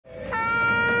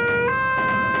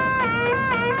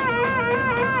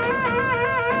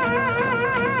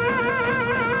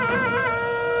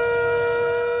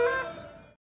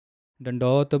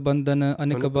ਡੰਡੋਤ ਬੰਦਨ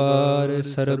ਅਨੇਕ ਬਾਰ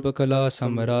ਸਰਬ ਕਲਾ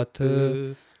ਸਮਰੱਥ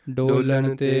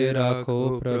ਡੋਲਣ ਤੇ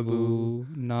ਰਾਖੋ ਪ੍ਰਭੂ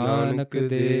ਨਾਨਕ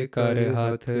ਦੇ ਕਰ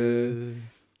ਹੱਥ।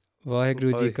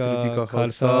 ਵਾਹਿਗੁਰੂ ਜੀ ਕਾ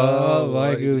ਖਾਲਸਾ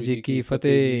ਵਾਹਿਗੁਰੂ ਜੀ ਕੀ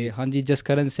ਫਤਿਹ। ਹਾਂਜੀ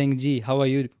Jaskaran Singh ji, how are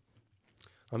you?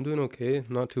 I'm doing okay,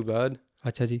 not too bad.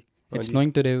 ਅੱਛਾ ਜੀ, it's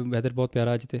snowing today, weather ਬਹੁਤ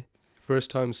ਪਿਆਰਾ ਅੱਜ ਤੇ।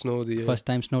 First time snow of the year. First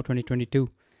time snow 2022.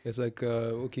 It's like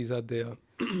what ਕੀ ਸਾਦੇ ਆ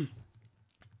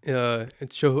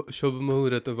it's ਸ਼ੁਭ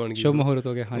ਮਹੂਰਤ ਬਣ ਗਿਆ। ਸ਼ੁਭ ਮਹੂਰਤ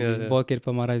ਹੋ ਗਿਆ, ਹਾਂਜੀ ਬਹੁਤ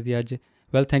ਕਿਰਪਾ ਮਹਾਰਾਜ ਦੀ ਅੱਜ।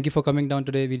 Well, thank you for coming down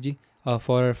today, Veerji,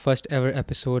 for our first ever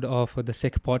episode of the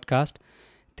Sikh Podcast.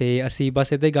 ਅਤੇ ਅਸੀਂ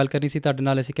ਬਸ ਇੱਦਾਂ ਹੀ ਗੱਲ ਕਰਨੀ ਸੀ ਤੁਹਾਡੇ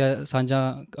ਨਾਲ। ਅਸੀਂ ਕਿਹਾ ਸਾਂਝਾ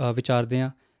ਵਿਚਾਰਦੇ ਹਾਂ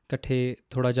ਇਕੱਠੇ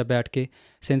ਥੋੜ੍ਹਾ ਜਿਹਾ ਬੈਠ ਕੇ,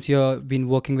 since you have been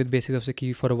working with Basics of Sikhi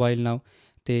for a while now.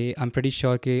 ਅਤੇ I'm pretty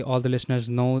sure ਕਿ all the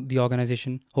listeners know the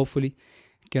organisation, hopefully,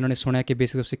 ਕਿ ਉਹਨਾਂ ਨੇ ਸੁਣਿਆ ਕਿ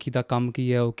Basics of Sikhi ਦਾ ਕੰਮ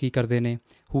ਕੀ ਹੈ, ਉਹ ਕੀ ਕਰਦੇ ਨੇ,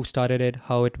 who started it,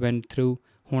 how it went through,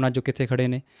 ਹੁਣ ਅੱਜ ਉਹ ਕਿੱਥੇ ਖੜ੍ਹੇ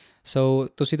ਨੇ। ਸੋ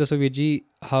ਤੁਸੀਂ ਦੱਸੋ ਵੀਰ ਜੀ,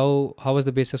 how was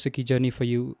the Basics of Sikhi journey for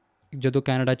you? ਜਦੋਂ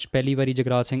ਕੈਨੇਡਾ 'ਚ ਪਹਿਲੀ ਵਾਰੀ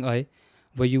ਜਗਰਾਜ ਸਿੰਘ ਆਏ,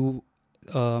 were you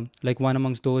like one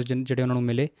amongst those ਜਿਹੜੇ ਉਹਨਾਂ ਨੂੰ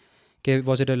ਮਿਲੇ, ਕਿ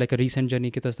was it like a recent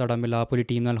journey ਕਿ ਤੁਹਾਡਾ ਮਿਲਾਪ ਪੂਰੀ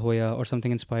ਟੀਮ ਨਾਲ ਹੋਇਆ or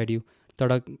something inspired you?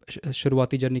 ਤੁਹਾਡਾ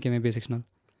ਸ਼ੁਰੂਆਤੀ ਜਰਨੀ ਕਿਵੇਂ ਬੇਸਿਕਸ ਨਾਲ?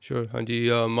 Sure, ਹਾਂਜੀ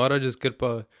Maharaj's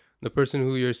ਕਿਰਪਾ, the person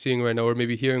who you're seeing right now or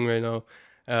maybe hearing right now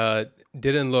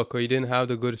didn't look, or he didn't have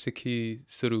the good Sikhi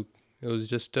sarup. It was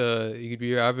just you could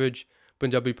be your average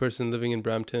Punjabi person living in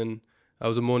Brampton. I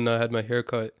was a Mona, I had my hair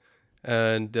cut,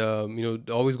 and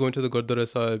always going to the Gurdwara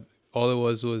Sahib. All it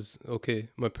was okay,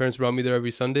 my parents brought me there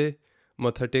every Sunday,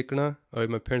 matha tekna, or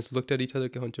my parents looked at each other,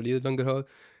 ke hun chaliye langar hall,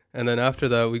 and then after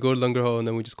that we go to langar hall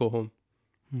and then we just go home.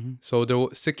 So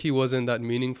Sikhi wasn't that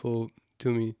meaningful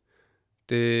to me.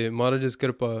 The Maharaj's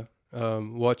kirpa,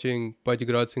 watching Bhai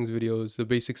Jagraj Singh's videos, the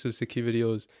Basics of Sikhi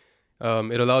videos,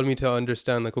 it allowed me to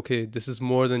understand, like, okay, this is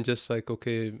more than just like,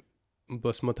 okay,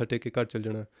 bas matha teke kar chal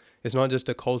jana. It's not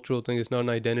just a cultural thing, it's not an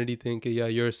identity thing,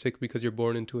 yeah, you're Sikh because you're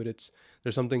born into it.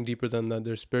 There's something deeper than that.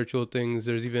 There's spiritual things,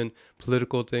 there's even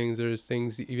political things, there's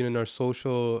things even in our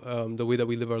social, the way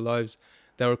that we live our lives,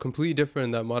 that were completely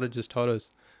different that Maharaj just taught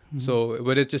us. So,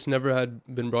 but it just never had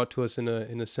been brought to us in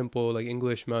a simple like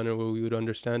English manner where we would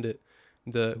understand it.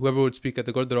 Whoever would speak at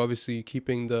the Gurdwara, obviously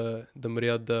keeping the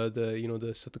maryada, the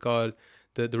satkar,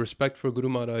 the respect for Guru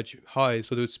Maharaj high,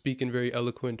 so they would speak in very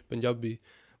eloquent Punjabi.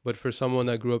 But for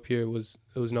someone that grew up here, it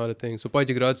was not a thing. So Bhai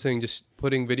Jagraj Singh just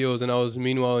putting videos, and I was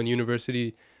meanwhile in university,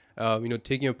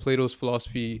 taking a Plato's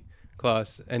philosophy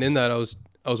class, and in that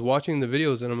I was watching the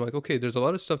videos, and I'm like, okay, there's a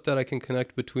lot of stuff that I can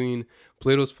connect between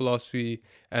Plato's philosophy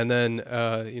and then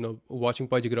watching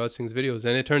Bhai Jagraj Singh's videos.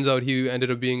 And it turns out he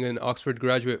ended up being an Oxford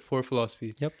graduate for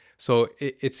philosophy. Yep. So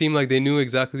it seemed like they knew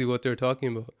exactly what they were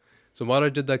talking about. So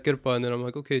Maharaj did that kirpa, and then I'm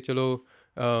like, okay, chalo,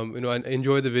 I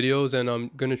enjoy the videos, and I'm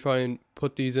going to try and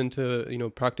put these into,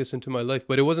 practice into my life.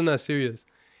 But it wasn't that serious.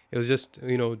 It was just,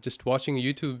 just watching a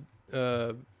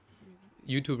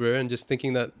YouTuber and just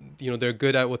thinking that, they're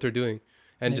good at what they're doing.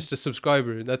 And just a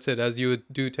subscriber, that's it, as you would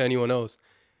do to anyone else.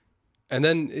 And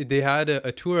then they had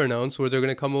a tour announced where they're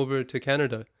going to come over to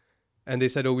Canada. And they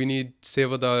said, oh, we need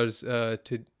Sevadaars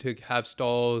to have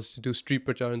stalls, to do street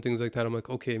Parchar and things like that. I'm like,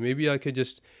 okay, maybe I could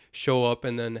just show up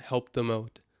and then help them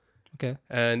out. Okay.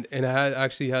 And I had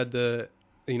actually had the,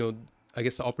 I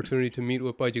guess the opportunity to meet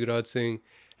with Bhai Jagraj Singh,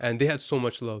 and they had so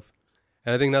much love.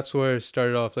 And I think that's where it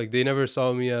started off. Like, they never saw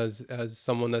me as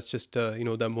someone that's just,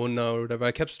 that Mona or whatever.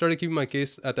 I started keeping my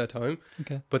case at that time.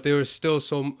 Okay. But there was still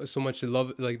so much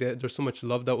love, like there's so much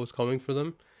love that was coming for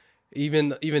them.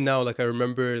 Even now, like I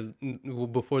remember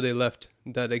before they left,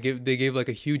 that they gave like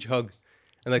a huge hug,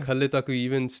 and like halle tak,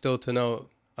 even still to now,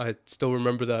 I still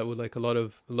remember that with like a lot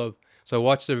of love. So I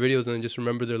watched their videos and I just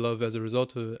remember their love as a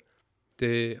result of it.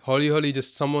 They holi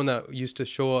just someone that used to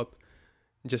show up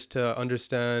just to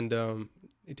understand,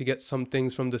 to get some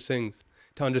things from the Singhs,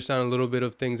 to understand a little bit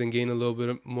of things and gain a little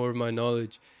bit more of my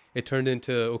knowledge. It turned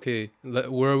into, okay,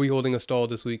 where are we holding a stall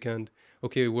this weekend?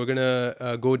 Okay, we're going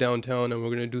to go downtown and we're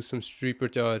going to do some street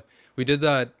Parchar. We did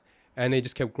that, and it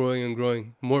just kept growing and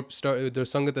growing.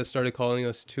 There's Sangat that started calling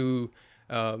us to,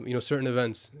 certain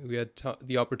events. We had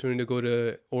the opportunity to go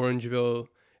to Orangeville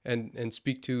and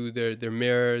speak to their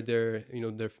mayor,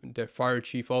 their fire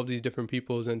chief, all these different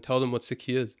peoples, and tell them what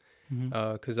Sikhi is.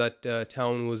 Because that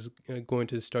town was going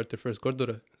to start their first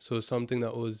Gurdwara. So something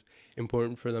that was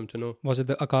important for them to know. Was it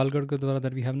the Akalgarh Gurdwara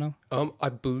that we have now?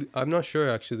 I'm not sure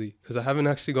actually, because I haven't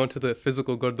actually gone to the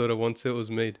physical Gurdwara once it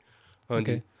was made.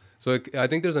 Okay. So I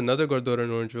think there's another Gurdwara in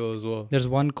Orangeville as well. There's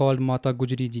one called Mata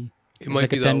Gujri Ji. It's might like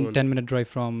be a 10-minute drive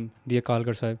from the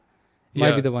Akalgarh Sahib.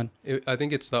 Might be the one. I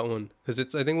think it's that one,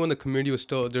 because I think when the community was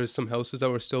still, there's some houses that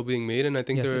were still being made, and I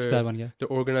think it's that one, yeah. They're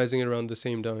organizing it around the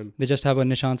same time. They just have a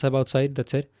Nishan Sahib outside,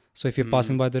 that's it. So if you're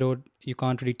passing by the road, you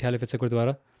can't really tell if it's a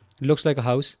Gurdwara. It looks like a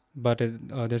house, but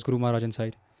there's Guru Maharaj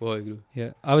inside.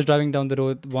 Yeah, I was driving down the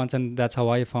road once and that's how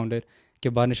I found it, ਕਿ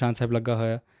ਬਾਹਰ ਨਿਸ਼ਾਨ ਸਾਹਿਬ ਲੱਗਾ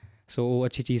ਹੋਇਆ. ਸੋ ਉਹ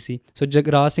ਅੱਛੀ ਚੀਜ਼ ਸੀ. ਸੋ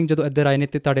ਜਗਰਾਜ ਸਿੰਘ ਜਦੋਂ ਇੱਧਰ ਆਏ ਨੇ,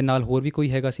 ਅਤੇ ਤੁਹਾਡੇ ਨਾਲ ਹੋਰ ਵੀ ਕੋਈ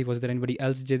ਹੈਗਾ ਸੀ? ਵਾਸ ਦੇयर ਐਨੀਬਡੀ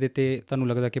ਐਲਸ ਜਿਹਦੇ 'ਤੇ ਤੁਹਾਨੂੰ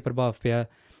ਲੱਗਦਾ ਕਿ ਪ੍ਰਭਾਵ ਪਿਆ,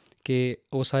 ਕਿ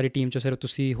ਉਹ ਸਾਰੀ ਟੀਮ 'ਚੋਂ ਸਿਰਫ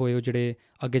ਤੁਸੀਂ ਹੋਏ ਹੋ ਜਿਹੜੇ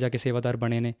ਅੱਗੇ ਜਾ ਕੇ ਸੇਵਾਦਾਰ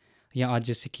ਬਣੇ ਨੇ, ਜਾਂ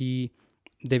ਅੱਜ ਸਿੱਖੀ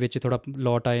ਦੇ ਵਿੱਚ ਥੋੜ੍ਹਾ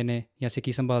ਲੌਟ ਆਏ ਨੇ, ਜਾਂ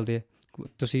ਸਿੱਖੀ ਸੰਭਾਲਦੇ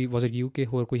ਤੁਸੀਂ? ਵਾਸ ਇਟ ਯੂ ਕਿ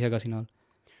ਹੋਰ ਕੋਈ ਹੈਗਾ ਸੀ ਨਾਲ?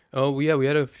 We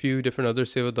had a few different other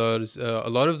Sevadars.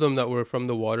 A lot of them that were from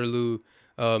the Waterloo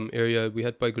area. We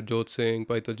had Bhai Gurjot Singh,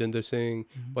 Bhai Taljinder Singh,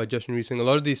 Bhai Jashanveer Singh. A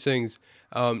lot of these things.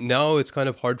 Now it's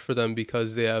kind of hard for them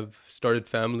because they have started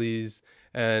families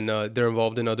and they're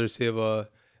involved in other seva,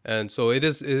 and so it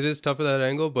is tough at that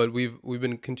angle. But we've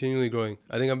been continually growing.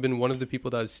 I think I've been one of the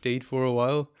people that have stayed for a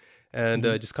while and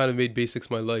just kind of made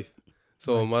basics my life.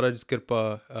 So Maharaj's Kirpa,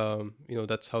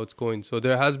 that's how it's going. So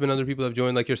there has been other people that have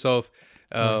joined, like yourself.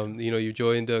 You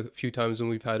joined a few times when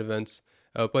we've had events.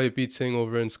 Bhai Beat Singh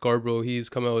over in Scarborough, he's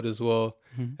come out as well.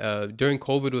 During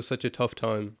COVID was such a tough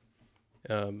time.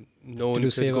 No one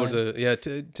could go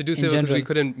to do seva because we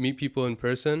couldn't meet people in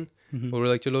person. But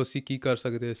we're like, chalo Sikhi kar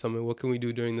sakte hai samay. What can we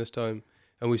do during this time?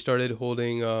 And we started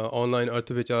holding online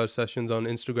Arthavichar sessions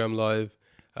on Instagram Live.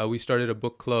 We started a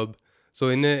book club. So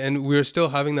and we're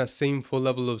still having that same full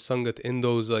level of sangat in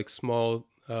those like small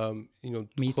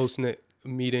close knit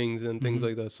meetings and things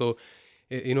like that. So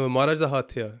Maharaj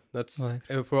Hatya, that's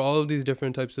for all of these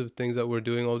different types of things that we're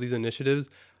doing, all these initiatives,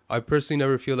 I personally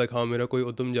never feel like mera koi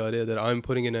udam ja raha hai, that I'm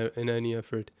putting in any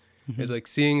effort. It's like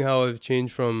seeing how I've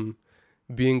changed from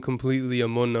being completely a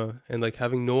munna and like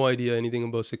having no idea anything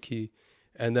about Sikhi,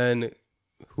 and then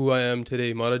who I am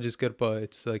today, Maharaj's Kirpa.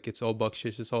 It's like it's all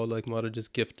bakshish, it's all like Maharaj's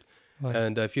gift.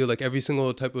 And I feel like every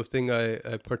single type of thing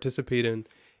I participate in,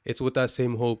 it's with that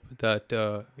same hope that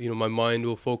my mind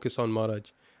will focus on Maharaj.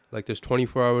 Like there's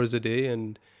 24 hours a day,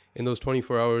 and in those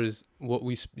 24 hours, what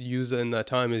we use in that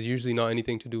time is usually not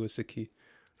anything to do with Sikhi,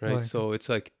 right? So it's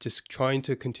like just trying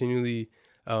to continually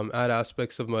add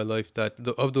aspects of my life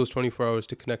of those 24 hours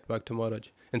to connect back to Maharaj.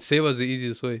 And seva is the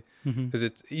easiest way, because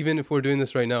it's, even if we're doing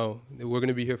this right now, we're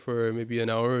going to be here for maybe an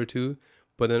hour or two,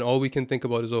 but then all we can think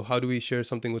about is, how do we share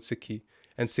something with Sikhi?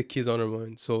 And Sikhi is on our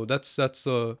mind. So that's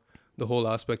the whole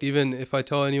aspect. Even if I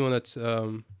tell anyone that's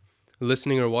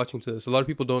listening or watching to this, a lot of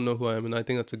people don't know who I am, and I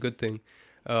think that's a good thing.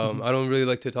 I don't really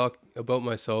like to talk about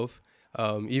myself.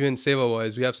 Even seva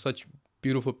wise, we have such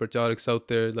beautiful Parchariks out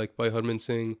there, like Bhai Harman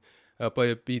Singh,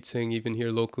 Bhai Beat Singh, even here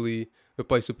locally,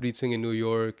 Bhai Supreet Singh in New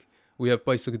York. We have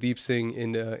Bhai Sukhdeep Singh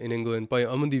in England, Bhai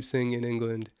Amandeep Singh in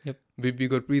England, Bibi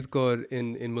Gurpreet Kaur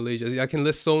in Malaysia. I can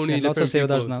list so many different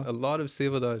people. Now. A lot of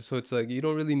Sevadars. So it's like you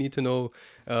don't really need to know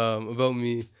about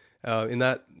me in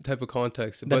that type of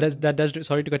context. That does.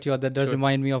 Sorry to cut you off. That does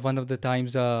remind me of one of the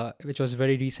times, which was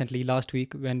very recently, last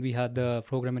week, when we had the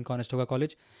program in Conestoga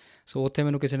College. So ਉੱਥੇ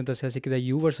ਮੈਨੂੰ ਕਿਸੇ ਨੇ ਦੱਸਿਆ ਸੀ ਕਿ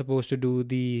you were supposed to do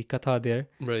the katha there.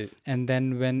 Right. And then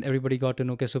when everybody got to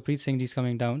know that Supreet Singh Ji is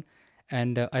coming down,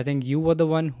 and I think you were the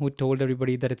one who told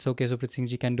everybody that it's okay, Supreet Singh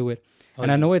Ji can do it.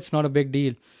 And I know it's not a big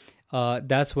deal.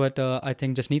 That's what I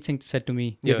think Jasneet Singh said to me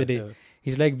the other day.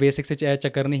 He's like, basics vich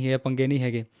chakkar nahi hai, pange nahi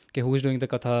hege ke who's doing the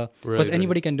katha, because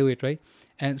anybody can do it, right?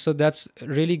 And so that's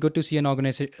really good to see an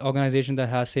organization that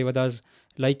has sevadars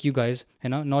like you guys,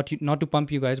 not to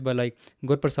pump you guys, but like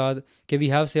Gur Prasad, ke we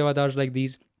have sevadars like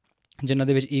these ਜਿਨ੍ਹਾਂ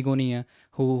ਦੇ ਵਿੱਚ ego ਨਹੀਂ ਹੈ,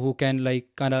 who can like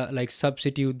kind of like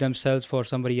substitute themselves for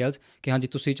somebody else, ਕਿ ਹਾਂਜੀ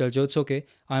ਤੁਸੀਂ ਚੱਲ ਜਾਓ, it's okay,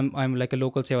 I'm like a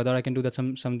local sevadar, I can do that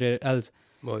somewhere else.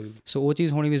 So ਉਹ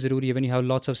ਚੀਜ਼ ਹੋਣੀ ਵੀ ਜ਼ਰੂਰੀ ਹੈ when you have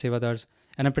lots of sevadars.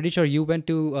 And I'm pretty sure you went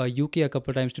to UK a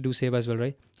couple of times to do seva as well,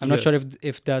 right? I'm not sure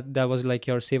if that was like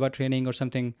your seva training or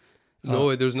something. No,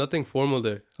 there's nothing formal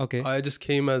there. Okay. I just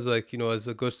came as like, as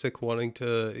a good Sikh wanting to,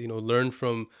 learn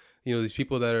from, these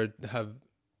people that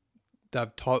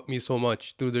have taught me so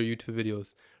much through their YouTube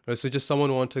videos. Right? So just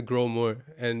someone want to grow more.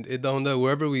 And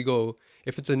wherever we go,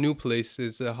 if it's a new place,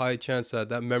 it's a high chance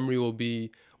that memory will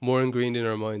be more ingrained in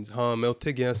our minds.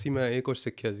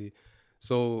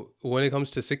 So when it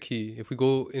comes to Sikhi, if we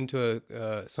go into a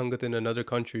Sangat in another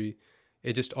country,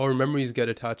 our memories get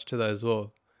attached to that as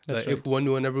well. That's right.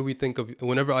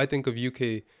 Whenever I think of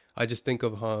UK, I just think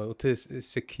of utte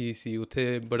Sikhi si,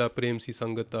 utte bada prem si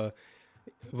Sangat tha.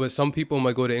 But some people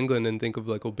might go to England and think of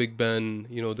like Big Ben,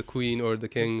 the Queen or the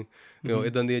King,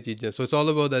 idan diya cheezein. So it's all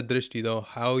about that drishti, though,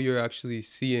 how you're actually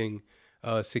seeing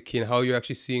Sikhi and how you're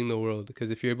actually seeing the world.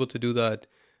 Because if you're able to do that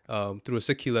through a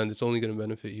Sikhi lens, it's only going to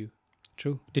benefit you.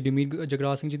 True. Did you meet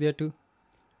Jagraj Singh Ji there too?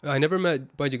 I never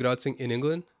met Bhai Jagraj Singh in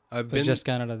England. I've been just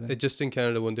Canada then. Just in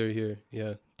Canada when they're here.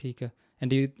 Yeah. ठीक है. And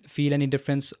do you feel any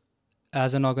difference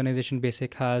as an organization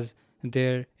Basic has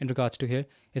there in regards to here?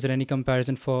 Is there any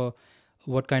comparison for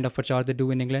what kind of Parchar they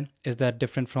do in England? Is that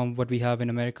different from what we have in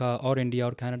America or India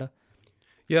or Canada?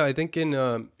 Yeah, I think in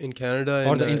Canada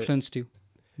Or and the influence too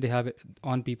they have it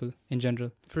on people in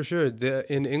general. for sure,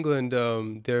 in England,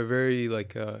 they're very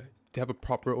like they have a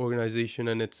proper organization,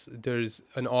 and there's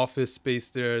an office space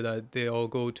there that they all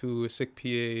go to. Sikh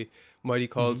PA, Mighty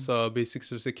Khalsa,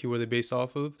 Basics of Sikhi, where they're based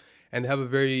off of, and they have a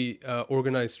very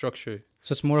organized structure.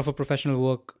 So it's more of a professional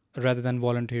work rather than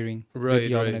volunteering with Right,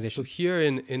 the right. organization. So here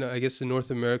in I guess in North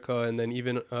America, and then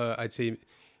even I'd say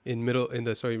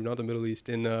not the Middle East,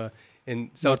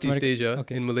 in Southeast Asia,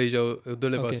 okay. in Malaysia,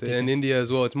 and India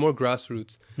as well, it's more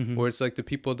grassroots, where it's like the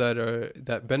people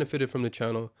that benefited from the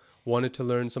channel wanted to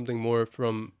learn something more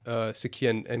from Sikhi,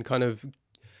 and kind of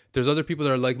there's other people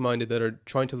that are like-minded that are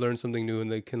trying to learn something new,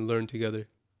 and they can learn together.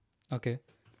 Okay.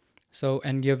 So,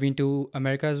 and you have been to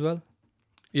America as well?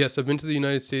 Yes, I've been to the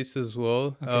United States as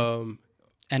well. Okay.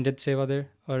 And did seva there,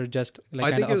 or just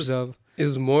like kind of observe? It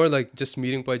was more like just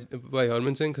meeting by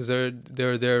Harman Singh, because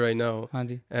they're there right now.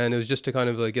 Hanji. And it was just to kind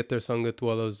of like get their sangat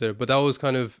while I was there. But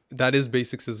that is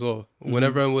basics as well.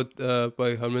 Whenever I'm with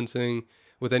by Harman Singh,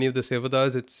 with any of the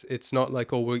Sevadaars, it's not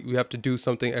like, oh, we have to do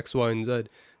something X, Y, and Z.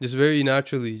 Just very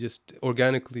naturally, just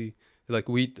organically, like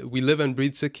we live and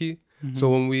breathe Sikhi. So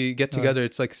when we get together,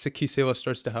 it's like Sikhi seva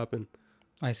starts to happen.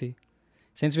 I see.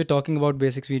 Since we're talking about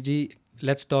basics, Veerji,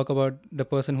 let's talk about the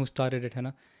person who started it, hai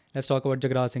na? Let's talk about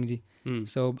Jagraj Singh Ji.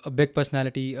 So a big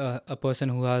personality, a person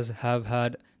who have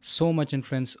had so much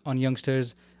influence on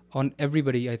youngsters, on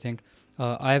everybody, I think.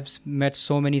 I've met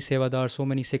so many Sevadaar, so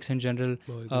many Sikhs in general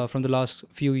from the last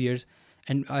few years,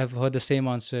 and I've heard the same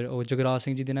answer. Oh, Jagraj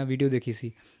Singh Ji dina video dekhi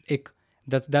si.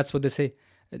 That's what they say.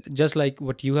 Just like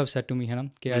what you have said to me, hai na?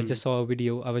 I just saw a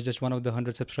video. I was just one of the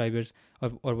 100 subscribers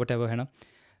or whatever, hai na?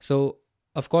 So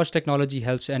of course technology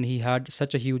helps, and he had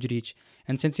such a huge reach.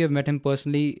 And since you have met him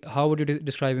personally, how would you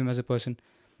describe him as a person?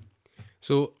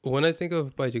 So when I think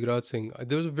of Bhai Jagraj Singh,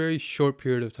 there was a very short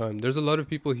period of time. There's a lot of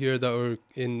people here that were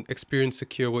in experienced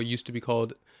secure, what used to be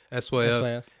called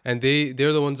SYF. And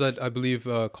they're the ones that I believe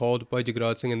called Bhai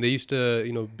Jagraj Singh, and they used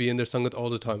to be in their sangat all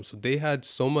the time. So they had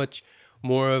so much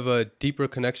more of a deeper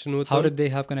connection with How did they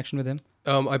have connection with him?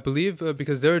 I believe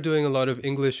because they're doing a lot of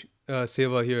English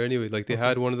seva here anyway. Like they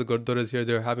had one of the gurdwaras here.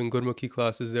 They're having Gurmukhi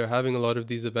classes. They're having a lot of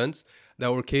these events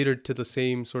that were catered to the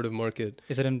same sort of market.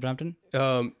 Is it in Brampton?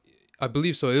 I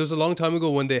believe so. It was a long time ago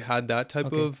when they had that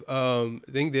type of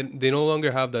thing. They no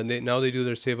longer have that. Now they do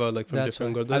their seva like from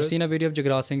different gurdwaras. I've seen a video of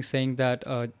Jagraj Singh saying that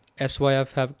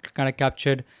SYF have kind of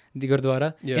captured the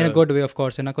Gurdwara in a good way, of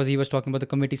course, because he was talking about the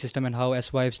committee system and how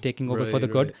SYF is taking over for the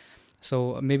good.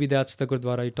 So maybe that's the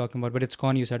Gurdwara you're talking about, but it's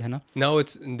gone, you said, hai na? Now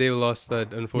they've lost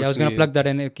that, unfortunately. Yeah, I was gonna plug that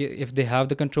in. If they have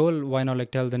the control, why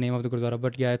not tell the name of the Gurdwara?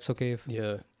 But yeah, it's okay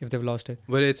if they've lost it.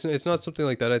 But it's not something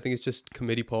like that. I think it's just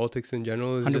committee politics in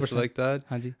general. It's just like that.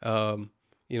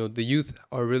 The youth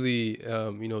are really,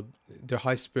 they're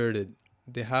high spirited.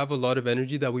 They have a lot of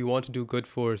energy that we want to do good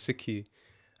for Sikhi.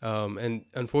 And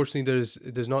unfortunately,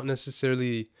 there's not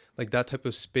necessarily like that type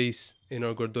of space in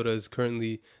our gurdwaras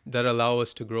currently that allow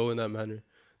us to grow in that manner.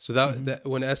 So that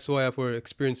when SYF or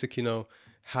Experienced Sikhi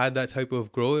had that type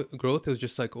of growth, it was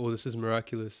just like, oh, this is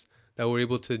miraculous that we're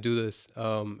able to do this.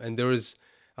 And there was,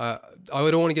 I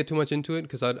don't want to get too much into it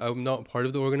because I'm not part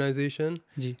of the organization.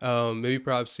 Maybe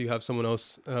perhaps you have someone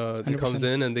else that comes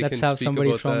in and they can speak about that. Let's have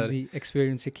somebody from the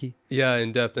Experienced Sikhi. Yeah,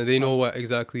 in depth, and they know what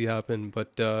exactly happened.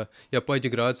 But Bhai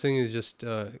Jagraj Singh is just,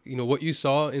 what you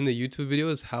saw in the YouTube video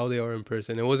is how they are in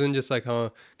person. It wasn't just like,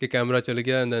 ke camera chala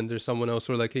gaya, and then there's someone else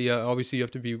who are like, hey, yeah, obviously you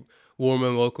have to be warm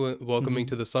and welcoming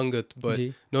to the sangat. But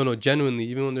no, genuinely,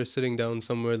 even when they're sitting down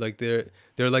somewhere, like they're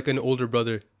like an older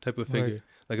brother type of figure. Right.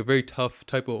 Like a very tough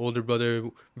type of older brother,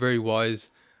 very wise.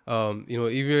 Even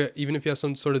if you have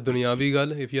some sort of dunyavi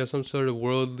gal, if you have some sort of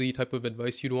worldly type of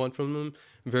advice you'd want from them,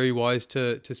 very wise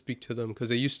to speak to them. Because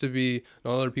they used to be,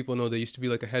 not a lot of people know, they used to be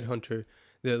like a headhunter.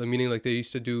 Meaning like they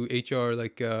used to do HR,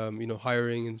 like,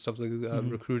 hiring and stuff like that,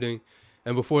 recruiting.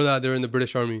 And before that, they're in the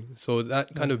British Army. So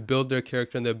that kind of built their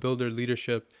character and they built their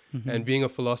leadership. And being a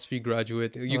philosophy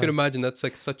graduate, you can imagine that's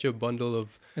like such a bundle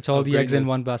of it's all the eggs in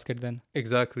one basket then.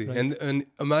 Exactly. Right. And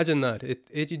imagine that.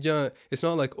 It's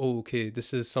not like, oh, okay,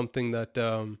 this is something that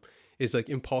is like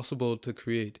impossible to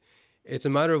create. It's a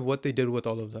matter of what they did with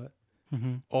all of that.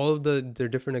 All of their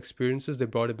different experiences, they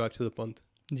brought it back to the Panth.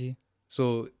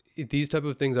 So these type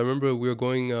of things, I remember we were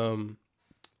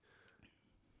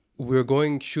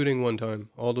going shooting one time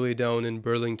all the way down in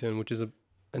Burlington, which is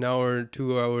an hour,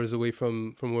 2 hours away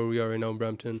from where we are right now in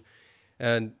Brampton.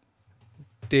 And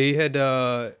they had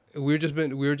we were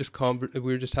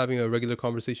just having a regular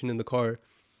conversation in the car,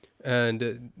 and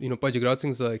Bhai Jagraj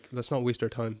Singh's like, let's not waste our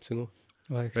time, Singhal.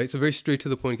 right? So very straight to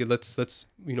the point. Let's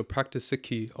practice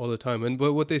Sikhi all the time. And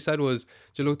but what they said was,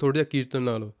 "Chalo thoda kirtan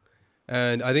na lo."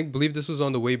 And I believe this was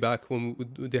on the way back when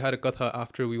they had a katha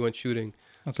after we went shooting.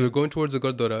 Okay. So we're going towards the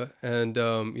Gurdwara, and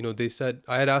they said,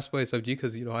 I had asked Bhai Sabji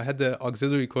because I had the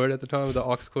auxiliary cord at the time, the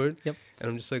aux cord. Yep. And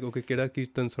I'm just like, okay, keda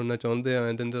kirtan sunna chahnde hain?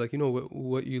 And then they're like,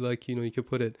 what you like, you could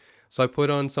put it. So I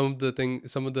put on some of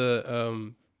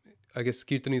the I guess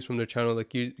kirtanis from their channel,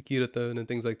 like kirtan and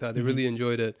things like that. They really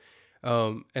enjoyed it.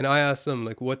 And I asked them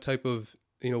like, what type of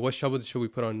what shabad should we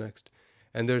put on next?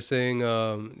 And they're saying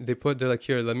they're like,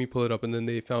 here, let me pull it up. And then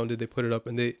they found it, they put it up,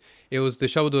 and the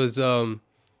shabad was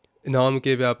naam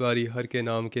ke vyapari har ke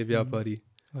naam ke vyapari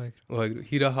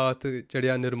hira haath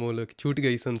chadya nirmolak chhoot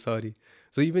gayi sansari.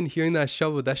 So even hearing that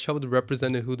shabad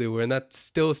represented who they were, and that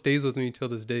still stays with me till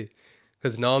this day,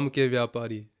 because naam ke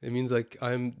vyapari, it means like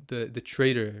I'm the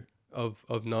trader of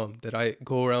naam, that I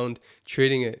go around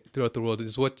trading it throughout the world. This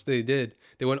is what they did.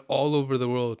 They went all over the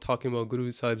world talking about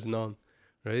Guru Sahib's naam,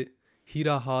 right?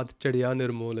 Hira haath chadya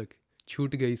nirmolak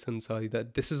chhoot gayi sansari,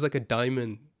 that this is like a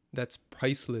diamond that's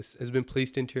priceless, has been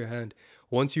placed into your hand.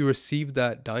 Once you receive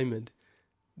that diamond,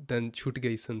 then chhoot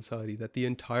gayi sansari, that the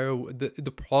entire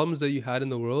the problems that you had in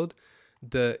the world,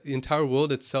 the entire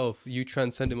world itself, you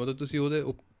transcend it. Matlab tusi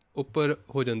ode uppar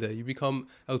ho jande, you become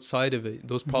outside of it.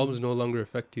 Those problems no longer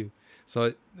affect you.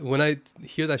 So when I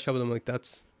hear that shabad, I'm like,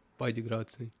 that's Bhai Jagraj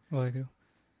Singh.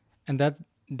 And that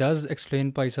does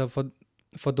explain Paisa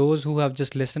for those who have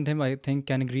just listened to him, I think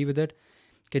can agree with it.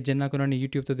 Ke jinna ko na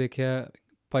YouTube to dekhya,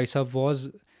 Paisa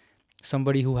was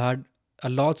somebody who had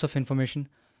lots of information,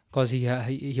 because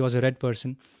he was a red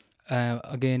person.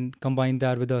 Again, combine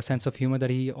that with a sense of humor that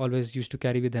he always used to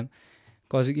carry with him,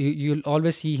 because you'll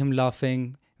always see him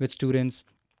laughing with students,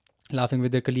 laughing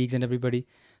with their colleagues and everybody.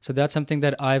 So that's something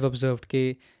that I've observed.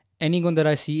 Ke any gun that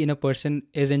I see in a person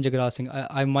is in Jagraj Singh.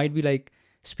 I might be like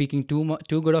speaking too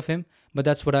good of him, but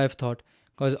that's what I've thought,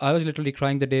 because I was literally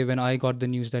crying the day when I got the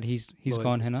news that he's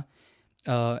gone, hai na.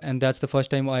 And that's the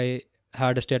first time I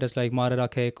had a status like Mara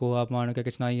rakhe ko aap maan ke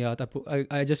kichna hi aata.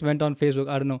 I just went on Facebook,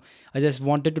 I don't know, I just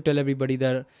wanted to tell everybody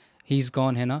that he's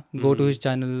gone, hai na. Go to his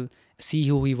channel, see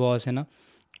who he was, hai na.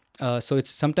 So it's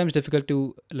sometimes difficult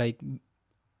to like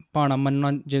paana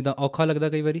manna jeda aukha lagda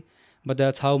kai vari, but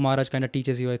that's how Maharaj kind of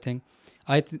teaches you, I think.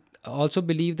 I also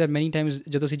believe that many times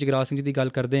jadon ਅਸੀਂ Jagraj Singh ji di ਗੱਲ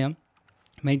ਕਰਦੇ ਹਾਂ,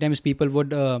 many times people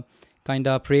would kind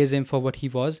of praise him for what he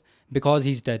was, because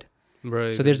he's dead.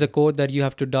 Right. So there's a quote that you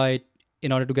have to die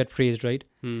in order to get praised, right?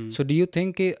 So do you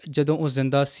think कि ਜਦੋਂ ਉਹ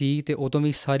ਜ਼ਿੰਦਾ ਸੀ ਤੇ ਉਦੋਂ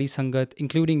ਵੀ ਸਾਰੀ ਸੰਗਤ,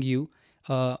 including you,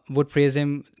 would praise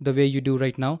him the way you do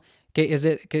right now?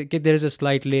 That there is a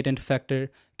slight latent factor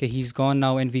that he's gone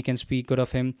now and we can speak good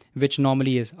of him, which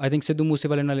normally is. I think Sidhu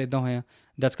Moosewale ਨਾਲ ਇੱਦਾਂ ਹੋਇਆ,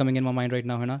 that's coming in my mind right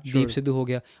now, hai na? Deep Sidhu ho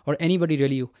gaya, or anybody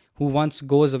really who once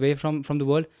goes away from the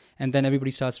world, and then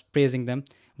everybody starts praising them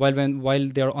while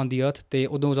they're on the earth, ਤੇ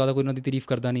ਉਦੋਂ ਜ਼ਿਆਦਾ ਕੋਈ ਉਹਨਾਂ ਦੀ ਤਾਰੀਫ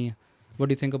ਕਰਦਾ ਨਹੀਂ ਹੈ. What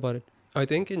do you think about it? I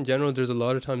think in general, there's a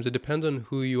lot of times it depends on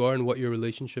who you are and what your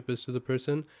relationship is to the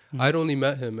person. I'd only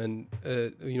met him, and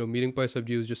meeting Bhai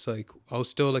Sabji was just like, I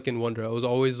was still like in wonder. I was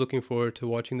always looking forward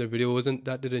to watching their video.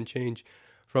 Didn't change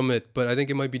from it, but I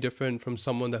think it might be different from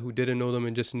someone who didn't know them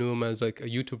and just knew him as like a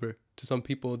YouTuber. To some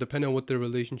people, depending on what their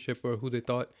relationship or who they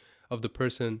thought of the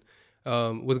person.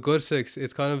 With Gursikhs,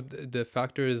 it's kind of the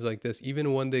factor is like this.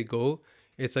 Even when they go,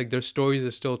 it's like their stories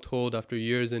are still told after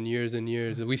years and years and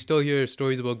years. We still hear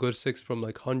stories about Gursikhs from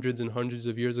like hundreds and hundreds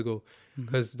of years ago,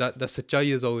 because that sachai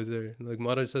is always there. Like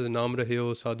Maharaj says, Naam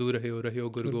raheo, sadhu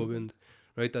raheo Guru Gobind,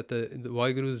 right? That the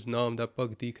Vaheguru's Naam, that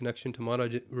bhakti connection to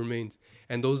Maharaj remains,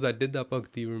 and those that did that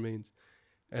bhakti remains.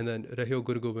 And then raheo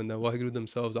Guru Gobind, that Vaheguru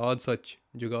themselves, Aad Sach,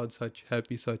 Jugad Sach,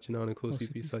 Happy Sach, Nanak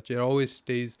Hosi Pi Sach. It always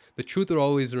stays, the truth will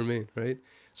always remain, right?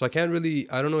 So I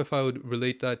don't know if I would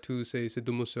relate that to, say,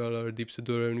 Sidhu Moosewala or Deep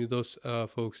Sidhu or any of those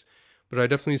folks. But I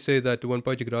definitely say that when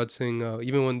Bhai Jagraj Singh,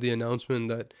 even when the announcement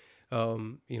that,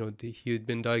 he had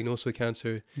been diagnosed with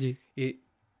cancer,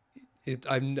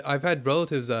 I've had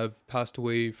relatives that have passed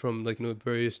away from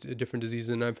various different diseases,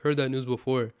 and I've heard that news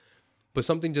before. But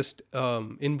something just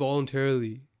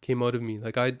involuntarily came out of me.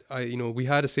 Like we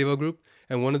had a seva group,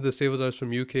 and one of the Sevadaars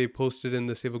from UK posted in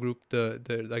the seva group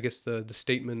the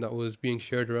statement that was being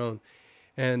shared around,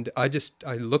 and I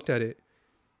looked at it,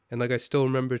 and like I still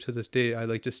remember to this day.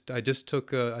 I just did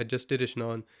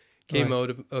Ishnan, came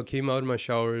out of my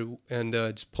shower, and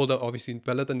just pulled out. Obviously,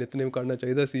 pehla ta nitnem karna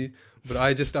chahida si, but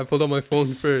I pulled out my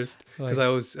phone first, because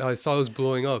I saw it was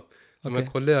blowing up. So I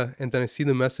kholiya, and then I see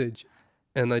the message,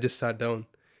 and I just sat down.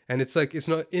 And it's like, it's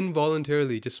not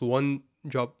involuntarily, just one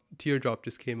teardrop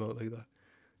just came out like that.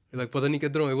 Like, pata nahi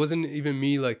kidhar, it wasn't even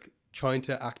me like trying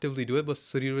to actively do it, but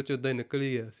sareer vich udda nikal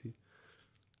hi gaya si.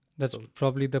 That's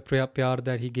probably the pyar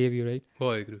that he gave you, right? Oh,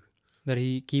 I agree. That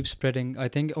he keeps spreading. I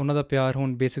think ਉਹਨਾਂ ਦਾ ਪਿਆਰ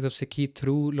ਹੁਣ basics of Sikhi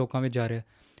through ਲੋਕਾਂ ਵਿੱਚ ਜਾ ਰਿਹਾ.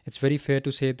 It's very fair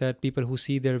to say that people who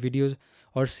see their videos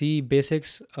or see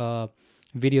basics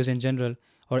videos in general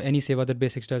or any seva that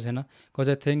basics does, because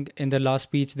I think in their last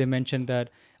speech they mentioned that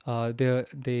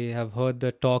they have heard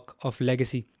the talk of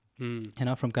legacy,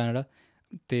 from Canada.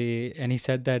 And he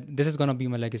said that this is gonna be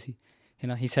my legacy.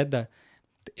 He said that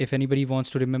if anybody wants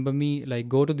to remember me, like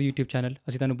go to the YouTube channel.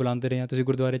 ਅਸੀਂ ਤੁਹਾਨੂੰ ਬੁਲਾਉਂਦੇ ਰਹੇ ਹਾਂ, ਤੁਸੀਂ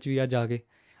ਗੁਰਦੁਆਰੇ 'ਚ ਵੀ ਆ ਜਾ ਕੇ.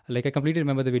 Like I completely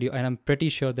remember the video and I'm pretty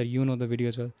sure that you know the video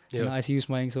as well. Yeah. I see you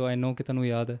smiling, so I know कि ਤੁਹਾਨੂੰ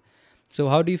ਯਾਦ ਹੈ. So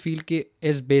how do you feel कि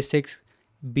is basics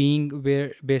being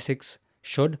where basics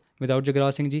should without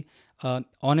Jagraj Singh Ji?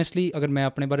 Honestly, अगर मैं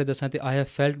अपने बारे ਦੱਸਾਂ ਤੇ I have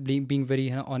felt being very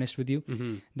honest with you,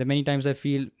 that many times I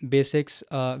feel basics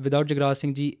without Jagraj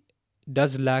Singh Ji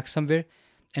does lack somewhere.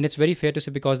 And it's very fair to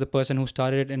say because the person who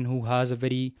started it and who has a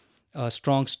very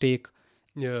strong stake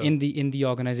in the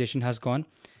organization has gone.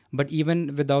 But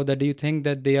even without that, do you think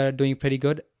that they are doing pretty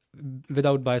good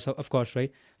without bias, of course,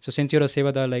 right? So since you're a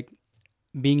Sevadaar, like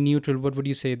being neutral, what would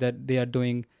you say that they are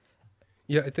doing?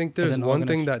 Yeah, I think there's one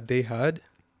thing that they had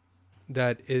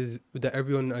that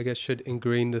everyone, I guess, should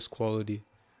ingrain this quality.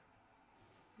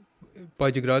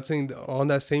 By Jagraj Singh, on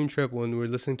that same trip when we were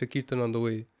listening to Kirtan on the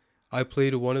way, I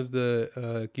played one of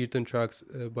the Kirtan tracks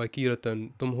by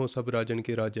Kirtan, Tum Ho Sab Rajan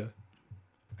Ke Raja.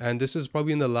 And this is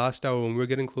probably in the last hour when we're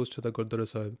getting close to the Gurdwara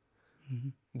Sahib.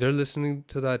 They're listening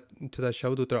to that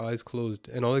shabad with their eyes closed,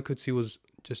 and all I could see was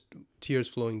just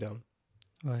tears flowing down.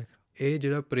 Right.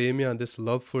 This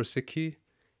love for Sikhi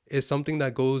is something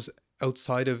that goes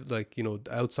outside of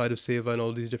outside of seva and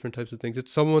all these different types of things.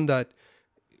 It's someone that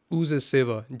oozes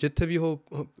seva. Jithe bhi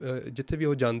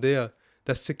ho jande hai,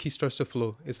 that Sikhi starts to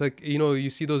flow. It's like, you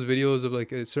see those videos of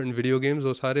like certain video games,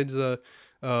 those harids,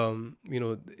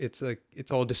 it's like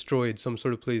it's all destroyed, some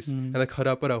sort of place, and like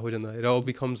hara para ho janda. It all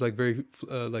becomes like very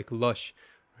like lush,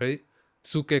 right?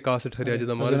 Suke kaasat harya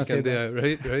jada Maharaj kende hai,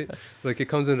 right? Like it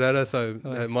comes in Rara Sahib.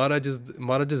 Maharaj's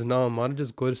naam,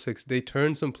 Maharaj's Gursikhs, they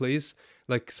turn some place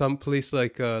like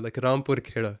Rampur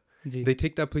Kheda. They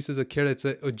take that place as a Kheda. It's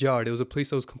a ujjad. It was a place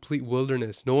that was complete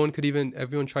wilderness.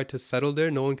 Everyone tried to settle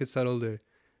there. No one could settle there.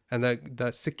 And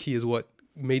that Sikhi is what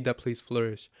made that place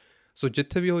flourish. So jithe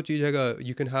bhi ho cheez hai,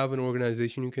 you can have an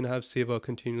organization, you can have seva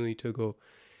continually to go.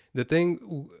 The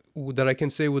thing that I can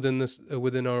say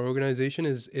within our organization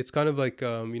is it's kind of like,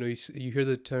 you hear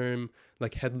the term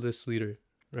like headless leader.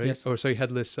 Right? Yes. Or sorry,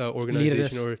 headless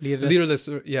organization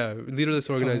leaderless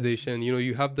organization.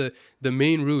 You have the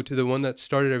main root, the one that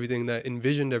started everything, that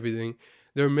envisioned everything.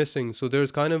 They're missing. So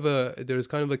there's kind of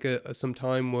like some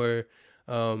time where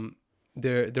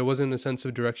there wasn't a sense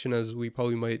of direction as we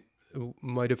probably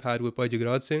might have had with Bhai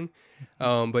Jagraj Singh,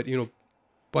 but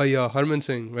Bhai Harman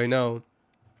Singh right now,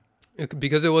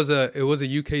 because it was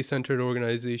a UK centered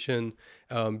organization,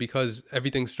 because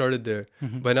everything started there.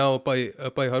 But now Bhai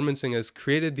Harman Singh has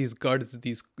created these guards,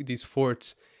 these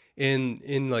forts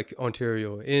in like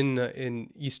Ontario, in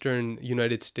eastern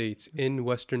United States, in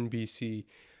western BC,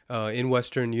 in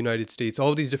western United States,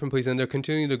 all these different places, and they're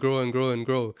continuing to grow and grow and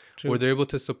grow. True. Where they're able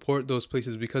to support those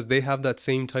places because they have that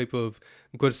same type of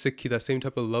Gursikhi, that same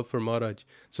type of love for Maharaj.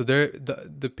 So they're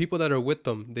the people that are with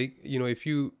them, they, if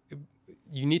you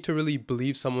need to really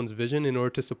believe someone's vision in order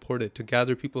to support it, to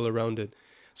gather people around it.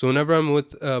 So whenever I'm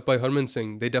with Bhai Harman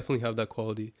Singh, they definitely have that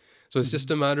quality. So it's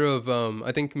just a matter of,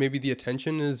 I think maybe the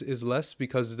attention is less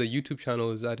because the YouTube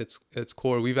channel is at its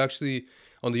core. We've actually,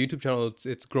 on the YouTube channel,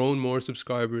 it's grown more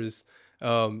subscribers,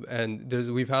 and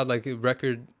we've had like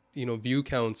record, view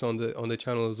counts on the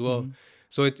channel as well.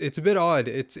 So it's a bit odd.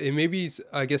 It maybe,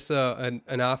 I guess, an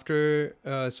after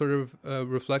sort of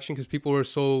reflection, because people were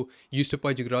so used to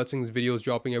Bhai Jagraj Singh's videos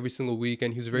dropping every single week,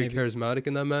 and he was very charismatic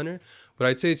in that manner. But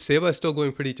I'd say seva is still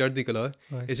going pretty chardi kala.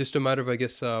 Right. It's just a matter of, I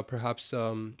guess, perhaps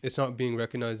it's not being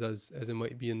recognized as it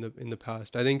might be in the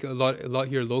past. I think a lot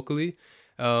here locally,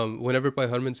 whenever Bhai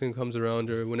Harman Singh comes around,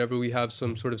 or whenever we have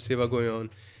some sort of seva going on,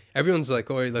 everyone's like,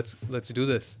 all right, let's do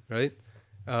this, right?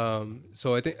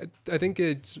 So I think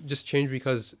it's just changed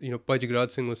because Bhai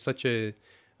Jagraj Singh was such a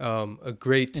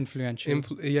great influential.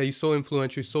 He's so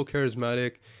influential, he's so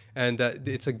charismatic, and that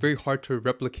it's like very hard to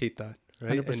replicate that,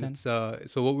 right? 100%. And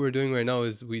it's, so what we're doing right now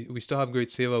is we still have great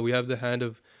seva. We have the hand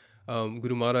of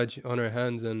Guru Maharaj on our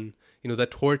hands, and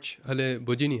that torch hale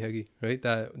bujhi nahi hegi, right?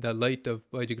 That light of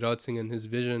Bhai Jagraj Singh and his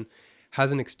vision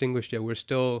hasn't extinguished yet. We're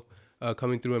still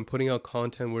coming through and putting out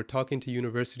content. We're talking to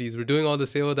universities. We're doing all the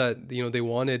seva that they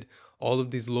wanted all of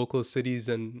these local cities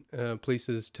and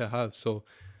places to have. So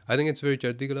I think it's very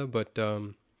chardigala, but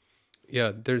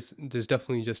yeah, there's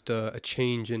definitely just a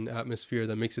change in atmosphere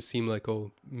that makes it seem like,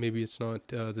 oh, maybe it's not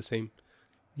the same.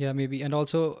 Yeah, maybe. And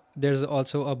also there's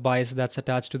also a bias that's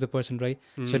attached to the person, right?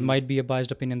 So it might be a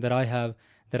biased opinion that I have,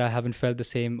 that I haven't felt the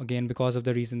same, again because of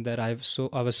the reason that I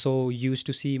was so used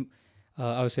to see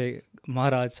I would say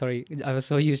Maharaj, sorry, I was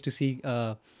so used to see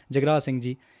Jagraj Singh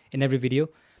Ji in every video.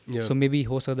 Yeah. So maybe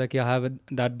ho sakta hai ki I have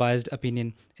that biased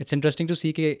opinion. It's interesting to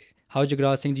see ki how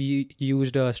Jagraj Singh Ji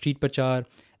used street prachar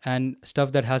and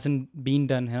stuff that hasn't been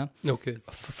done Okay.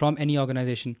 from any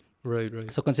organization. Right.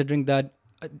 So considering that,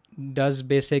 does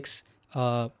Basics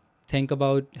think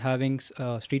about having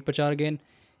street prachar again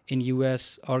in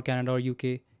US or Canada or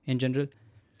UK in general?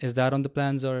 Is that on the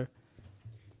plans or?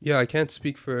 Yeah, I can't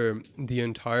speak for the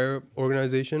entire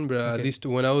organization, but at least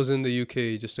when I was in the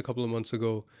UK just a couple of months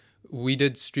ago, we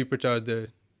did street prachar there.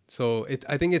 So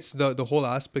I think it's the whole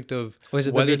aspect of Or is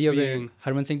it the video where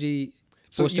Harman Singh Ji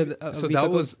posted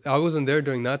I wasn't there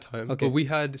during that time, Okay. but we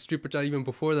had street prachar even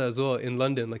before that as well in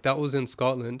London. Like that was in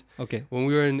Scotland. Okay. When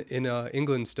we were in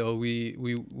England still, we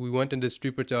went into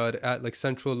street prachar at like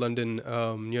central London,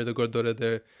 near the Gurdwara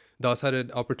there. Das had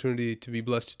an opportunity to be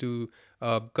blessed to do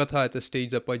Katha at the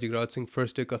stage that Bhai Jagraj Singh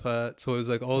first did Katha at. So it was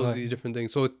like all of these different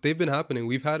things. So they've been happening.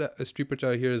 We've had a street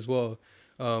prachar here as well,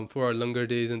 for our Langar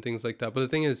days and things like that. But the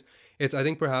thing is, it's I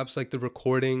think perhaps like the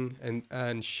recording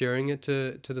and sharing it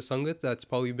to the Sangat, that's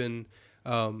probably been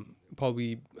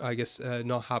I guess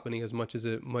not happening as much as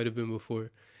it might have been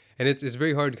before. And it's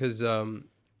very hard because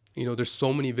there's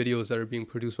so many videos that are being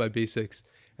produced by Basics,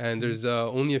 and there's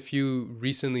only a few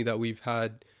recently that we've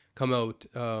had come out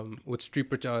with street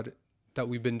prachar that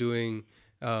we've been doing,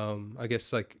 I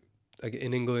guess like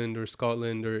in England or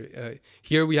Scotland or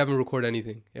here we haven't recorded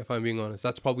anything, if I'm being honest.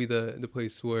 That's probably the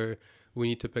place where we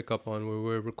need to pick up on, where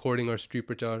we're recording our street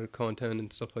prachar content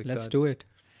and stuff like that. Let's do it.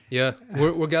 Yeah,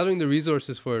 we're gathering the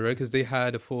resources for it, right? Because they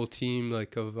had a full team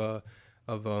like of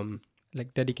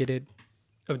like dedicated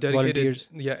volunteers.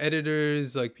 Yeah,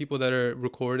 editors, like people that are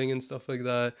recording and stuff like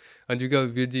that. And you got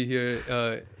Veerji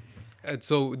here. And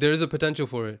so there's a potential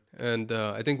for it, and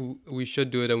I think we should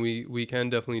do it, and we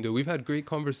can definitely do it. We've had great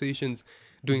conversations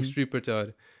doing street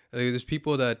prachar. There's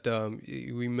people that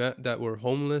we met that were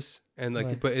homeless, and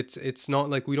like, but it's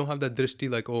not like we don't have that drishti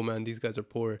like, oh man, these guys are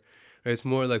poor. Right? It's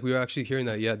more like we are actually hearing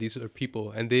that, yeah, these are people,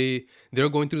 and they're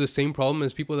going through the same problem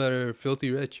as people that are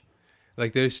filthy rich.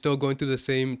 Like they're still going through the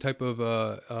same type of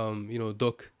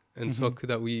dukh and sukh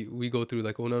that we go through.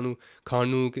 Like ਉਹਨਾਂ ਨੂੰ ਖਾਣ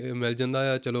ਨੂੰ ਮਿਲ ਜਾਂਦਾ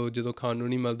ਆ, ਚਲੋ ਜਦੋਂ ਖਾਣ ਨੂੰ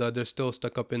ਨਹੀਂ ਮਿਲਦਾ, they're still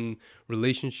stuck up in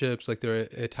relationships, like their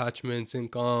attachments,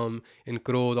 income, and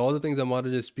growth, all the things that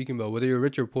Maharaj is speaking about. Whether you're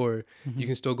rich or poor, you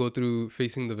can still go through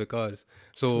facing the vikars.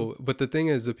 So, but the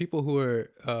thing is, the people who are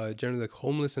generally like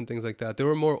homeless and things like that, they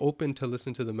were more open to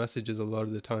listen to the messages a lot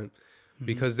of the time,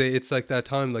 because it's like that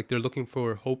time, like they're looking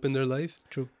for hope in their life.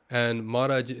 True. And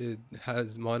Maharaj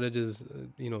is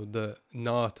the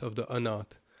nath of the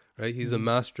anath. Right, he's the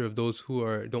master of those who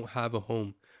don't have a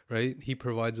home. Right, he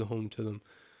provides a home to them.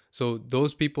 So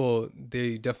those people, they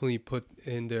definitely put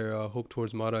in their hope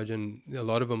towards Maharaj, and a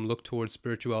lot of them look towards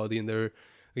spirituality. And they're,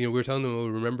 we're telling them, oh,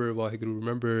 remember Vaheguru,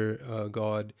 remember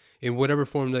God in whatever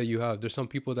form that you have. There's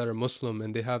some people that are Muslim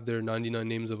and they have their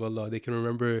 99 names of Allah. They can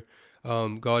remember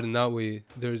God in that way.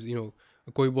 There's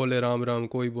koi bole Ram Ram,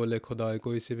 koi bole Khuda,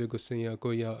 koi sive Gusaiya,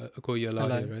 koi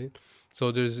Allah, right? So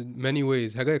there's many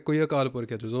ways. There's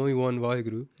only one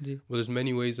Vaheguru. But there's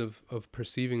many ways of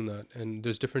perceiving that, and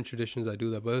there's different traditions that do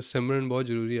that. But Simran bahut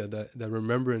zaruri hai, that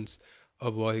remembrance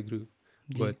of Vaheguru.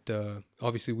 But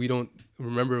obviously we don't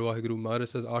remember Vaheguru. Maharaj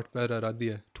says 8 pair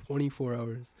aradhya, 24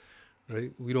 hours,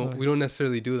 right? We don't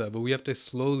necessarily do that, but we have to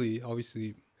slowly.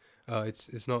 Obviously,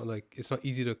 it's not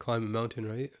easy to climb a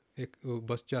mountain, right? You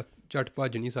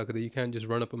can't just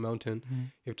run up a mountain.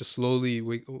 You have to slowly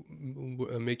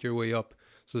make your way up.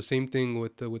 So the same thing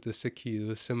with the Sikhi,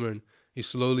 the Simran. You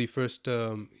slowly first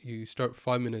you start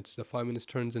 5 minutes. The 5 minutes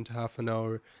turns into half an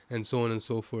hour, and so on and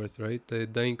so forth, right? And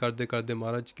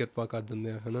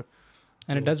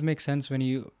it does make sense when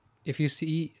if you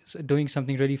see doing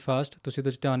something really fast,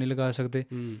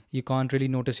 you can't really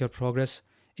notice your progress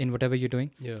in whatever you're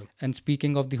doing. Yeah. And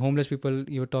speaking of the homeless people,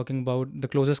 you were talking about the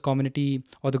closest community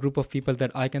or the group of people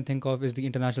that I can think of is the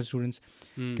international students.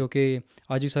 Kyunki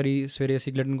aaj hi sari swere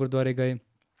assi Glidden Gurdwara gaye,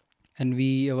 and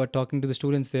we were talking to the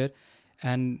students there,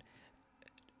 and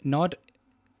not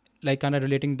like kind of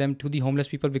relating them to the homeless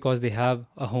people because they have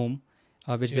a home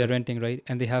which they're renting, right,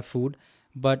 and they have food.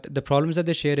 But the problems that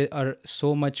they share are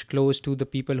so much close to the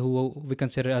people who we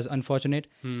consider as unfortunate,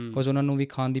 because ਉਹਨਾਂ ਨੂੰ ਵੀ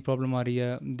ਖਾਣ ਦੀ problem ਆ ਰਹੀ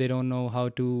ਹੈ. They don't know how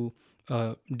to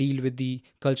deal with the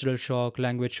cultural shock,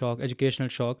 language shock,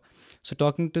 educational shock. So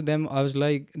talking to them, I was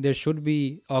like, there should be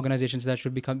organizations that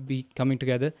should be coming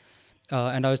together.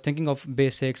 And I was thinking of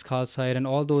Basics, Khalsa,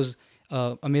 and all those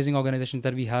amazing organizations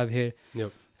that we have here.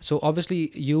 Yep. So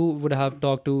obviously you would have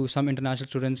talked to some international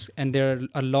students, and there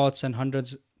are lots and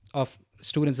hundreds of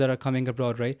students that are coming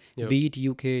abroad, right? Yep. Be it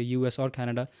UK, US, or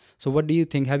Canada. So what do you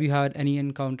think? Have you had any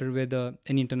encounter with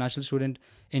any international student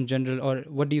in general, or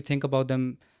what do you think about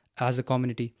them as a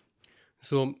community?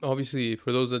 So obviously,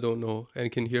 for those that don't know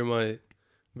and can hear my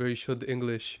very shuddh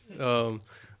English,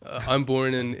 I'm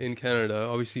born in Canada,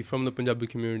 obviously from the Punjabi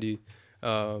community.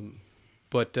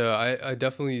 But I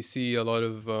definitely see a lot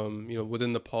of,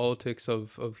 within the politics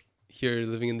of here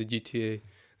living in the GTA,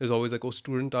 there's always like, oh,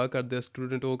 student aa kar de,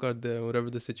 student oh kar de,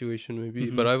 whatever the situation may be.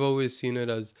 But I've always seen it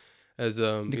as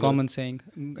The common saying,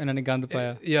 "Enna gand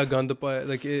paya." yeah, gand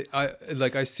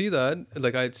paya. I see that,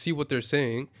 like I see what they're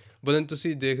saying. But then to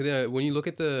see, when you look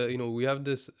at we have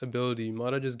this ability.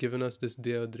 Maharaj has given us this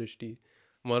Daya Drishti.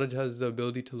 Maharaj has the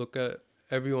ability to look at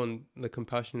everyone like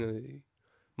compassionately.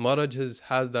 Maharaj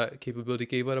has that capability.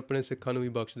 Kei baar apne Sikhan nu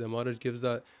bhi bakhshda. Maharaj gives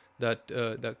that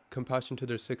compassion to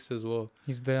their Sikhs as well.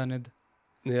 He's Dayanid.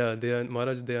 Yeah,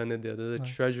 Maharaj Dayanid, the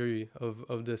treasury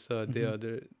of this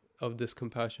Daya, of this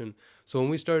compassion. So when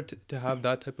we start to have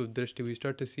that type of drishti, we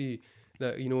start to see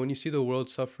that, when you see the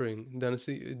world suffering, then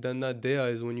that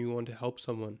Daya is when you want to help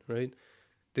someone, right?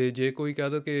 If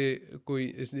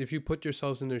you put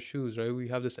yourselves in their shoes, right, we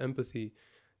have this empathy.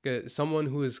 Someone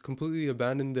who has completely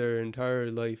abandoned their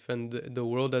entire life and the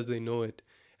world as they know it,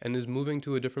 and is moving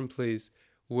to a different place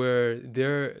where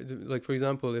they're, like, for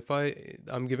example, if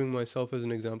I'm giving myself as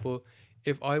an example,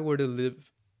 if I were to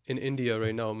live in India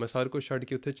right now, मैं सारे को छड़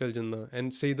के उत्थे चल जाना,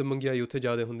 and say the मंगियाई उत्थे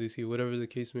ज़्यादा हुंदी सी, whatever the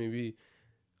case may be,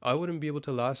 I wouldn't be able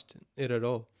to last it at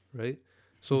all, right?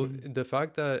 So the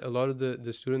fact that a lot of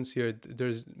the students here,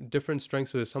 there's different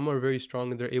strengths of it. Some are very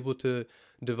strong and they're able to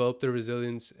develop their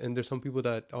resilience, and there's some people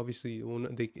that obviously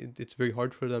it's very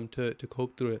hard for them to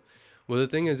cope through it. Well, the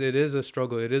thing is, it is a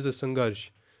struggle. It is a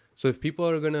sangarsh. So if people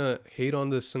are gonna hate on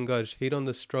the sangarsh, hate on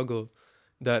the struggle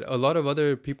that a lot of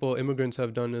other people, immigrants,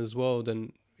 have done as well,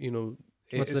 then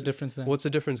what's the difference then? What's the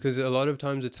difference? Because a lot of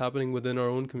times it's happening within our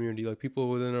own community. Like, people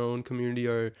within our own community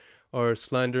are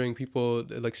slandering people,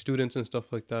 like students and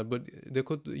stuff like that. But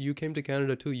you came to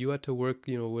Canada too. You had to work,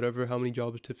 how many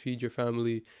jobs to feed your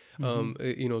family.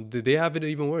 They have it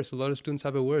even worse. A lot of students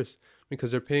have it worse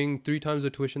because they're paying 3 times the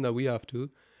tuition that we have to.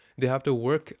 They have to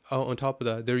work on top of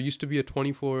that. There used to be a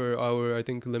 24-hour, I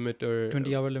think, limit, or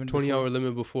 20-hour limit. 20-hour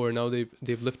limit before. Now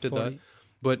they've lifted 40. that.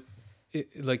 But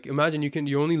like, imagine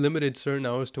you're only limited certain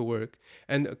hours to work.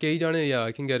 And yeah,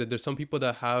 I can get it. There's some people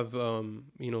that have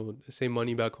say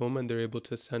money back home and they're able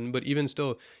to send. But even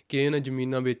still,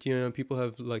 people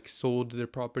have like sold their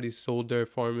properties, sold their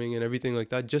farming and everything like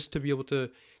that just to be able to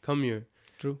come here.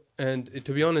 True. And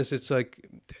to be honest, it's like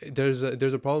there's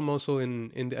a problem also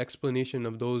in the explanation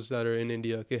of those that are in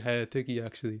India.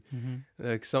 Actually,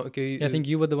 like I think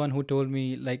you were the one who told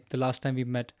me, like, the last time we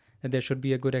met, that there should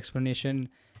be a good explanation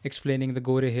explaining the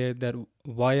gore here, that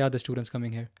why are the students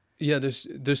coming here. Yeah,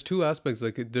 there's 2 aspects.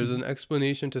 Like, there's an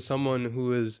explanation to someone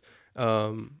who is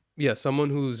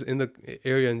someone who's in the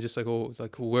area and just like, oh, it's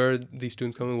like, where are these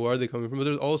students coming, where are they coming from? But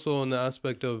there's also on the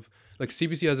aspect of, like,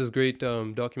 CBC has this great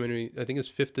documentary, I think it's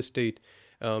Fifth Estate.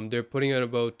 They're putting it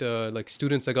about like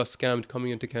students that got scammed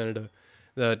coming into Canada,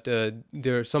 that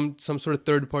they're some sort of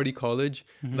third-party college,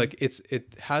 like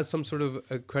it has some sort of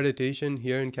accreditation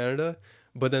here in Canada,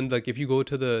 but then, like, if you go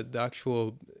to the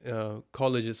actual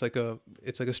college, it's like a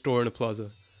store in a plaza.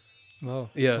 Wow.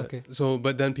 Yeah. Okay. So,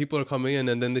 but then people are coming in,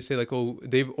 and then they say like, oh,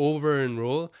 they've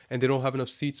over-enroll, and they don't have enough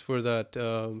seats for that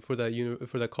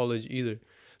college either.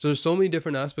 So there's so many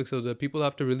different aspects of that people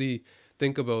have to really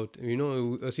think about. We are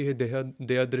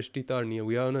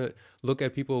gonna look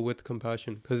at people with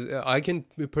compassion, because I can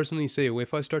personally say,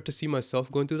 if I start to see myself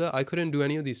going through that, I couldn't do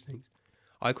any of these things.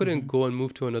 I couldn't go and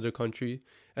move to another country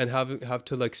and have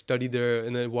to like study there,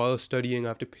 and then while studying I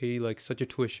have to pay like such a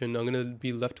tuition. I'm gonna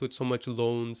be left with so much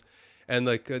loans, and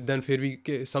like then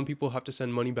some people have to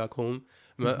send money back home.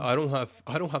 I don't have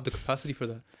the capacity for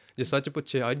that. Just such a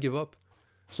puche, I'd give up.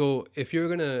 So if you're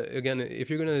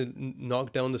gonna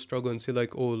knock down the struggle and say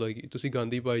like, oh, like tusi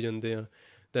gandhi pai jande hain,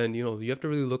 then you have to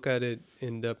really look at it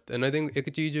in depth. And I think ek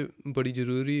cheez badi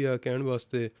zaruri hai kehne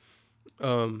waste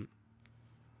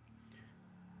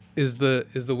is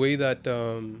the way that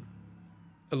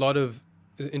a lot of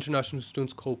international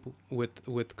students cope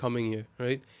with coming here,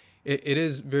 right? It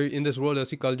is very, in this world,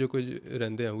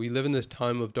 we live in this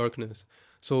time of darkness.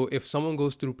 So if someone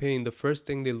goes through pain, the first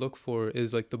thing they look for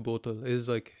is like the bottle, is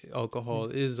like alcohol,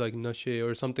 is like nashe,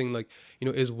 or something like,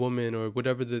 is woman, or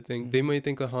whatever the thing. They might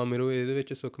think, that I'm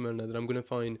going to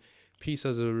find peace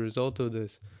as a result of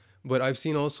this. But I've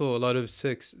seen also a lot of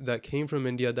Sikhs that came from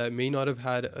India that may not have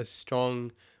had a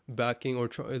strong backing or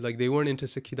like they weren't into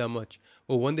Sikhi that much.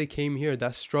 But when they came here,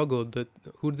 that struggle,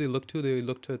 who did they look to? They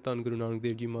looked to Tan Guru Nanak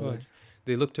Dev Ji Maharaj. Right.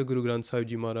 They looked to Guru Granth Sahib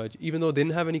Ji Maharaj, even though they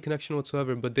didn't have any connection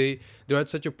whatsoever. But they're at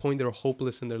such a point they're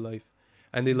hopeless in their life,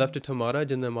 and they left it to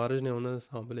Maharaj, and then Maharaj ne ਉਹਨਾਂ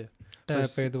ਸਾਂਭ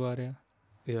Tap pe dua ਰਿਹਾ.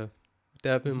 Yeah,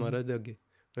 tap in Maharaj de ਅੱਗੇ.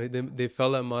 Right? They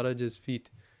fell at Maharaj's feet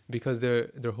because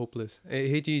they're hopeless.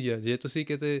 Hey cheez hai je ਤੁਸੀਂ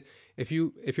ਕਿਤੇ if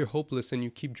you're hopeless and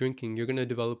you keep drinking, you're going to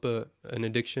develop an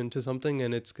addiction to something,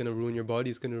 and it's going to ruin your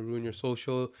body, it's going to ruin your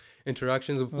social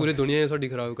interactions. ਪੂਰੇ ਦੁਨੀਆ ਸਾਡੀ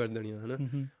ਖਰਾਬ ਕਰ ਦੇਣੀ ਹੈ ਨਾ.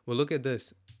 Well, look at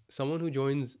this. Someone who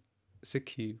joins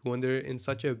Sikhi when they're in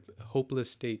such a hopeless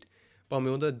state,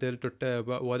 ਭਾਵੇਂ ਉਹਦਾ ਦਿਲ ਟੁੱਟਾ ਹੈ,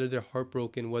 whether they're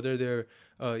heartbroken, whether they're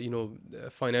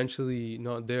financially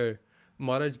not there,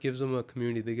 Maharaj gives them a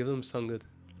community, they give them sangat.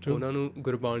 ਉਹਨਾਂ ਨੂੰ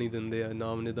ਗੁਰਬਾਣੀ ਦਿੰਦੇ ਆ,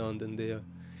 ਨਾਮ ਨਿਦਾਨ ਦਿੰਦੇ ਆ.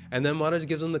 And then Maharaj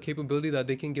gives them the capability that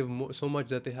they can give so much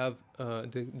that they have,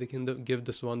 they can give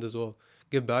the swand as well,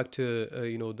 give back to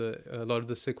a lot of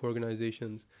the Sikh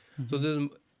organizations. So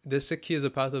the Sikhi is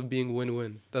a path of being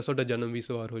win-win. That's what the janam vi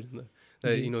sawar ho janda.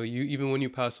 That you even when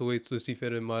you pass away, ਤੁਸੀਂ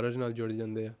ਫਿਰ Maharaj ਨਾਲ ਜੁੜ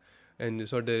ਜਾਂਦੇ ਆ, and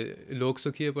ਸਾਡੇ ਲੋਕ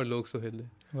ਸੁਖੀ ਹੈ ਪਰ ਲੋਕ ਸੁਹੇਲੇ.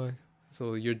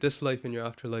 So your this life and your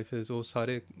afterlife is ਉਹ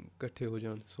ਸਾਰੇ ਇਕੱਠੇ ਹੋ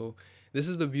ਜਾਣ. So this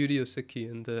is the beauty of Sikhi,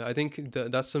 and I think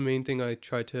that's the main thing I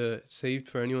try to say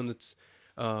for anyone that's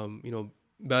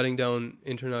batting down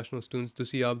international students. To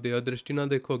see aap de adrishti na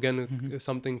dekho, again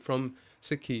something from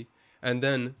Sikhi, and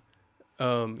then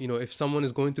if someone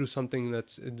is going through something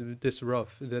that's this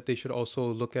rough, that they should also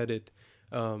look at it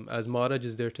as Maharaj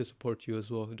is there to support you as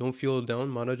well. Don't feel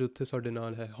down. Maharaj utte sade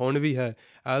naal hai, hon bhi hai.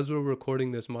 As we're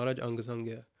recording this, Maharaj ang sang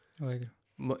hai.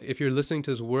 If you're listening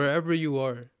to this wherever you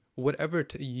are, whatever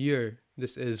year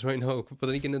this is right now,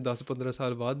 pata nahi kinne 10-15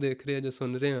 saal baad dekh rahe hain jo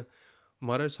sun rahe hain,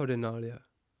 Maharaj sade naal hai.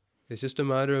 It's just a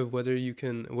matter of whether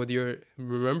you're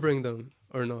remembering them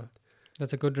or not.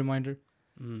 That's a good reminder.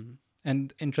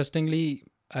 And interestingly,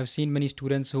 I've seen many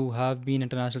students who have been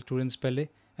international students pehle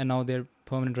and now they're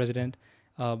permanent resident,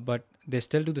 but they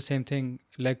still do the same thing,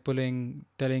 leg pulling,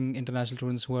 telling international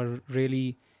students who are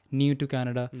really new to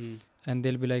Canada, and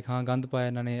they'll be like, हाँ गंद पाया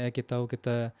इन्होंने, ये किता वो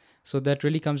किता. So that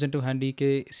really comes into handy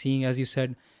के seeing, as you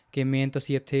said, कि मेहनत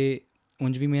असी इत्थे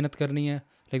उंज भी मेहनत करनी है,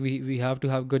 like we have to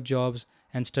have good jobs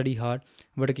and study hard,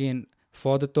 but again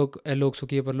for the tok log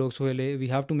sukhiye par log sohele, we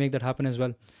have to make that happen as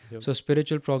well. So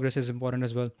spiritual progress is important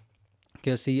as well,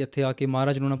 कि ਅਸੀਂ ਇੱਥੇ ਆ ਕੇ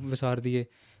ਮਹਾਰਾਜ ਨੂੰ ਨਾ ਵਿਸਾਰ ਦੀਏ.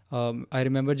 I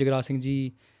remember Jagraj Singh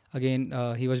Ji, again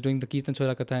he was doing the Kirtan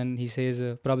Sohila Katha, and he says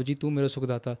Prabhu Ji tu mera sukh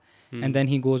data, and then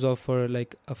he goes off for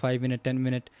like a 5-minute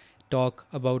 10-minute talk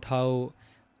about how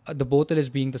the botal is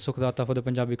being the Sukhdata for the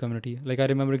Punjabi community. Like I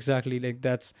remember exactly, like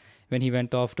that's when he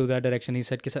went off to that direction. He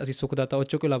said कि ਅਸੀਂ Sukhdata ਉਹ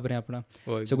ਚੋਂ ਕਿਉਂ ਲੱਭ ਰਹੇ ਹਾਂ ਆਪਣਾ.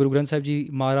 So Guru Granth Sahib Ji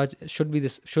Maharaj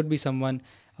should be someone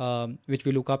which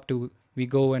we look up to. We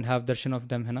go and have darshan of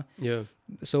them, है ना. Yeah.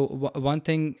 So one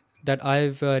thing that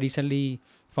I've recently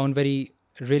found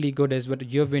really good is what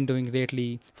you've been doing lately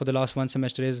for the last one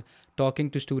semester is talking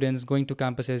to students, going to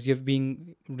campuses. You've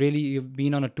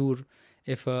been on a tour,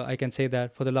 if I can say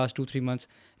that, for the last 2-3 months,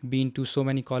 been to so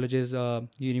many colleges,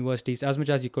 universities, as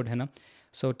much as you could, hai na?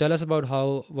 So tell us about how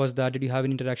was that. Did you have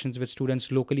any interactions with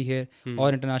students locally here or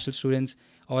international students,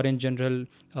 or in general,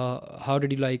 how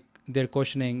did you like their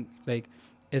questioning? Like,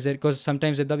 is it, because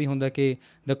sometimes idda bhi hunda ke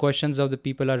the questions of the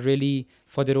people are really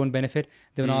for their own benefit.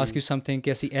 They will ask you something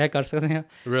कि ਅਸੀਂ ਇਹ ਕਰ ਸਕਦੇ ਹਾਂ,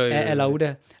 ਇਹ allowed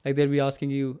ਹੈ, like they'll be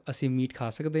asking you ਅਸੀਂ meat ਖਾ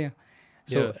ਸਕਦੇ ਹਾਂ.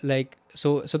 So like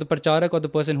so the parcharak or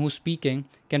the person who's speaking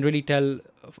can really tell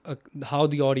how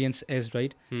the audience is,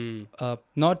 right?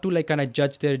 Not to like kind of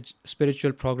judge their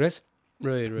spiritual progress,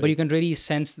 right, but you can really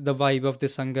sense the vibe of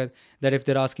this sangat, that if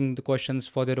they're asking the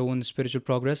questions for their own spiritual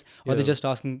progress or they're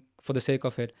just asking for the sake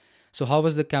of it. So how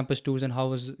was the campus tours, and how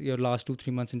was your last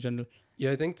 2-3 months in general?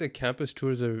 Yeah, I think the campus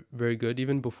tours are very good.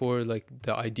 Even before, like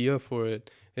the idea for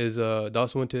it is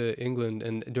Das went to England,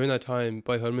 and during that time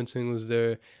Bhai Singh was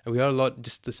there, and we had a lot,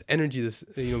 just this energy, this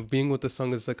being with the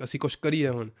song is like asi kuch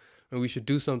kariye hun, and we should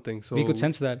do something. So we could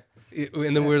sense that.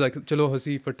 And then we're like chalo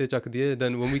hasi fatte chak diye.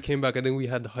 Then when we came back, I think we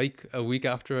had the hike a week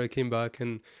after I came back,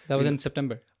 and that was in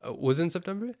September. Was it in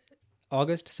September?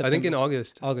 August, September? I think in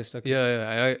August. Okay.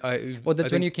 Yeah. Oh,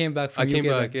 that's when you came back from UK. I came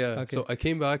back, then. yeah. Okay. So I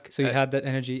came back. So you had that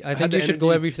energy. I think you should go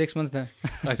every 6 months then.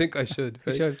 I think I should.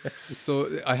 Right? Sure. So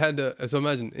I had, so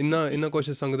imagine, inna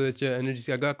kosha sang de vich energy.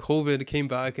 I got COVID, came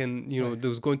back, and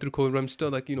there was going through COVID, but I'm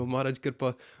still like, Maharaj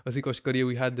Kirpa, asi kosh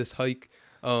kariye. We had this hike.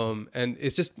 And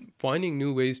it's just finding new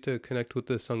ways to connect with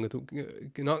the Sangat,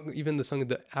 not even the Sangat,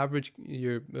 the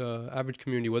average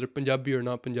community, whether Punjabi or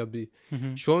not Punjabi,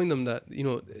 showing them that,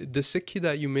 the Sikhi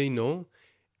that you may know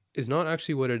is not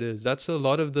actually what it is. That's a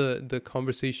lot of the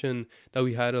conversation that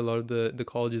we had at a lot of the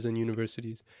colleges and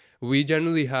universities. We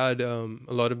generally had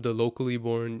a lot of the locally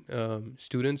born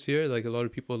students here, like a lot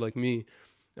of people like me,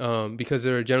 because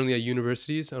they're generally at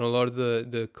universities, and a lot of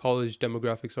the college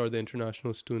demographics are the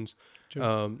international students.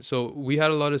 So we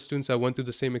had a lot of students that went through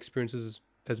the same experiences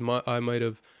as I might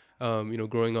have,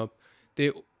 growing up.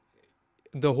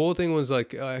 The whole thing was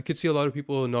like, I could see a lot of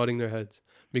people nodding their heads,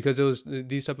 because it was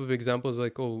these type of examples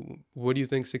like, oh, what do you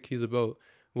think Sikhi is about?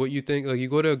 What you think, like you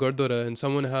go to a Gurdwara and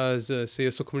someone has, say,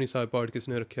 a Sukhmani Sahib part,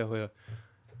 kisne rakhya hoya.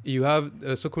 You have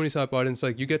a Sukhmani Sahib part, and it's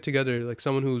like you get together, like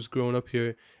someone who's grown up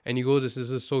here, and you go, this is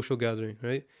a social gathering,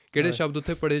 right? Kede shabd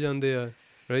utte padhe jande ya,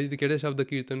 right? Kede shabd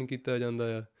kirtan kita janda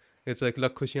ya. It's like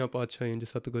lakh khushiyan paatshaahiyan je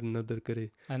satgur nadar kare.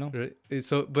 I know. Right?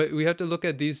 So, but we have to look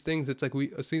at these things. It's like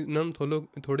we see nam thode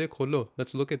kholo.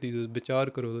 Let's look at these.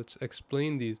 Bichar karo. Let's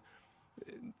explain these.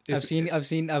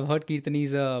 I've heard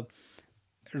Kirtanis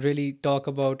really talk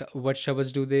about what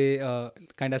shabads do they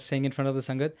kind of sing in front of the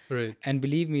sangat. Right. And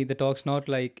believe me, the talk's not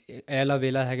like Ela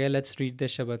Vela Haga, let's read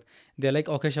this shabad. They're like,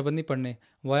 okay, shabad nahi padhne.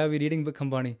 Why are we reading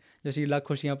Khambani? Just read Lakh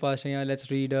Khushiyan Paashiyan, let's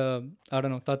read, I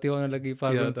don't know, Tati Hone Lagi,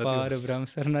 Parvan Par, Brahm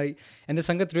Sarnai. And the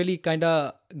sangat really kind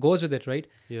of goes with it, right?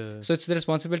 Yeah. So it's the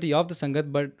responsibility of the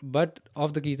sangat, but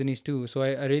of the Kirtanis too. So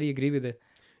I really agree with it.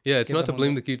 Yeah, it's not to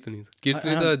blame the Kirtanis.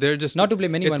 Kirtanis, they're just... Not to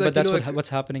blame anyone, like, but that's what's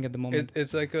happening at the moment.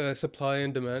 It's like a supply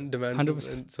and demand.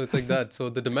 And so it's like that. So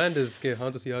the demand is, okay,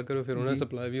 haan tusi aa karo, fir unna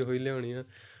supply bhi hoi leoni hai,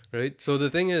 right? So the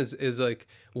thing is like,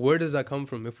 where does that come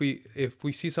from? If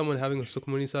we see someone having a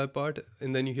Sukhmani Sahib part,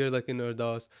 and then you hear like in the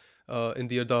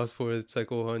Ardas for it's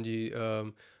like, oh, haan ji,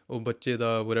 oh, bacche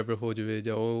da whatever ho jave,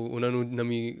 ja oh, unna nu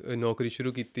nami naukari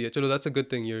shuru ਕੀਤੀ ਹੈ. Chalo, that's a good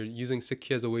thing. You're using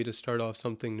Sikhi as a way to start off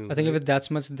something new. I think if it's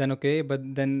that much, then okay.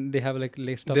 But then they have like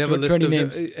list of 20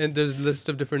 names. And there's a list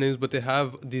of different names, but they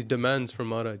have these demands from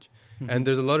Maharaj. And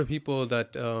there's a lot of people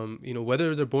that,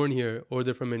 whether they're born here or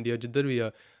they're from India,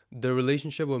 Jiddarviya, their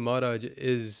relationship with Maharaj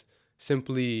is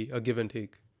simply a give and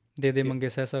take. De mange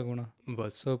saisa guna.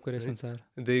 Bas. Soap kare sansar.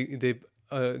 They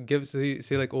give, say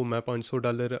like, oh, मैं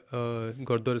 $500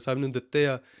 ਗੁਰਦੁਆਰਾ ਸਾਹਿਬ ਨੂੰ ਦਿੱਤੇ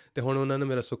ਆ, ਤੇ ਹੁਣ ਉਹਨਾਂ ਨੇ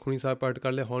ਮੇਰਾ ਸੁਖਮਨੀ ਸਾਹਿਬ ਪਾਠ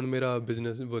ਕਰ ਲਿਆ, ਹੁਣ ਮੇਰਾ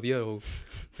business ਵਧੀਆ ਹੋ,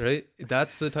 right?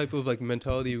 That's the type of like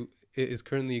mentality is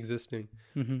currently existing.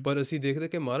 But ਅਸੀਂ ਦੇਖਦੇ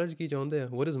ਕਿ ਮਹਾਰਾਜ ਕੀ ਚਾਹੁੰਦੇ ਆ.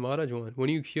 What does Maharaj want?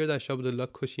 When you hear that ਸ਼ਬਦ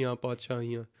ਲੱਖ ਖੁਸ਼ੀਆਂ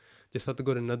ਪਾਤਸ਼ਾਹੀਆਂ ਜੇ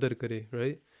ਸਤਿਗੁਰ ਨਦਰ ਕਰੇ,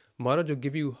 right? Maharaj will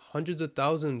give you hundreds of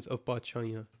thousands of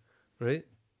ਪਾਤਸ਼ਾਹੀਆਂ, right?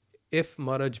 If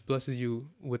Maharaj blesses you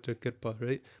with their kirpa,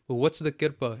 right? But what's the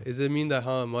kirpa? Does it mean that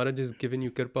Maharaj is giving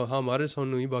you kirpa? Maharaj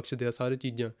sonu hi bakshe de sare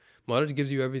cheezain. Maharaj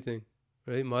gives you everything,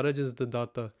 right? Maharaj is the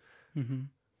data.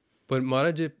 But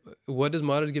Maharaj, what does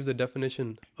Maharaj give the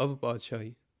definition of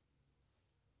Padshahi?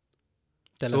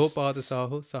 So paat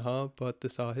saho saha pat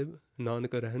sahib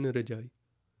nanak rahn rajai.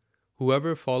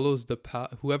 Whoever follows the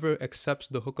path, whoever accepts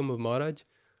the hukam of Maharaj,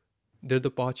 they're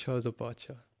the Padshahs of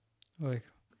Padshah. Right.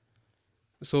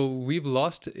 So we've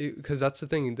lost, because that's the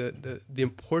thing, the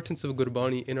importance of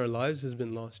Gurbani in our lives has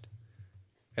been lost.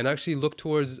 And actually look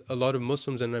towards a lot of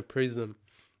Muslims, and I praise them,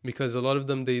 because a lot of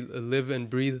them, they live and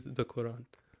breathe the Quran.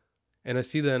 And I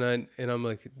see that, and I'm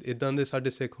like,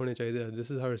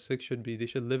 this is how a Sikh should be. They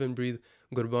should live and breathe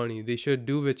Gurbani. They should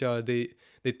do vichar.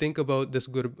 They think about this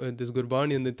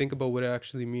Gurbani, and they think about what it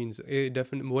actually means.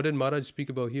 What did Maharaj speak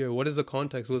about here? What is the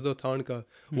context? What was the Thanka?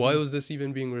 Why was this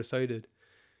even being recited?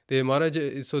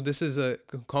 Maharaj, so this is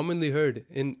commonly heard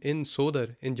in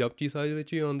Sodar, in Japji Sahib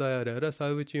vich hi aunda hai, Rehra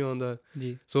Sahib vich hi aunda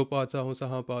hai. So paat saho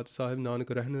saha paat sahib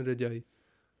nanak rahn rajai.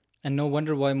 And no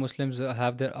wonder why Muslims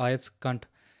have their ayats kant.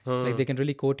 Like they can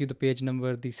really quote you the page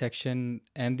number, the section,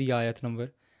 and the ayat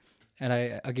number. And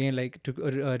I again like to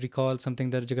recall something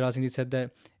that Jagraj Singh Ji said,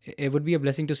 that it would be a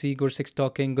blessing to see Sikhs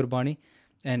talking Gurbani,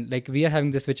 and like we are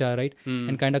having this vichar, right?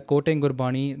 And kind of quoting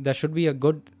Gurbani. That should be a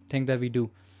good thing that we do.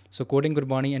 So quoting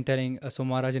Gurbani and telling, so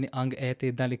Maharaj ne ang aite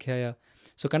idda likhya ya.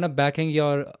 So kind of backing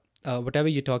your whatever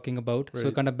you're talking about. Right.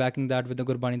 So kind of backing that with the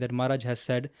Gurbani that Maharaj has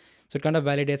said. So it kind of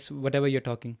validates whatever you're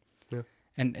talking. Yeah.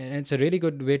 And it's a really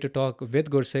good way to talk with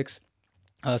Gursikhs.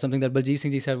 Something that Baljeet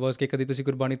Singh Ji said was कि कदी तुसी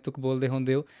गुरबाणी तुक बोलदे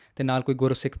होंदे हो ते नाल कोई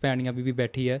गुरसिख भैन या बीबी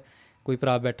बैठी है, कोई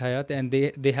भरा बैठा है, and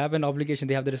they have an obligation,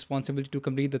 they have the responsibility to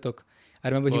complete the tuk. I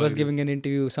remember he was giving an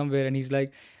interview somewhere, and he's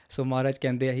like, so Maharaj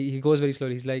कहंदे, he goes very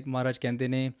slowly, he's like, Maharaj कहंदे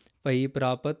ने भाई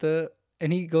प्रापत,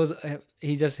 and he goes,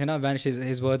 he just vanishes,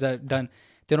 his words are done.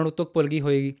 ਤੇ ਉਹਨਾਂ ਨੂੰ ਤੁਕ ਭੁੱਲ ਗਈ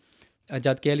ਹੋਏਗੀ,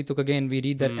 ਜਦ ਕਿ ਅਲੀ ਤੁਕ again we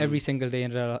read that every single day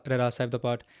in Rehra Sahib the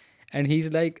part. And he's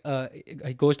like,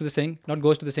 he goes to the Singh, not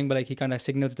goes to the Singh, but like he kind of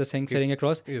signals the Singh sitting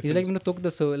across. He's like, ਮੈਨੂੰ ਤੁਕ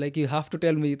ਦੱਸੋ, like you have to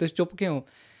tell me, ਤੁਸੀਂ ਚੁੱਪ ਕਿਉਂ?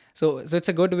 So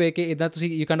it's a good way ਕਿ ਇਦਾਂ ਤੁਸੀਂ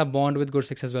you kind of bond with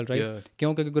Gursikhs as well, right?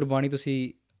 ਕਿਉਂ? ਕਿਉਂਕਿ ਗੁਰਬਾਣੀ ਤੁਸੀਂ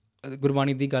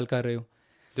ਗੁਰਬਾਣੀ ਦੀ ਗੱਲ ਕਰ ਰਹੇ ਹੋ.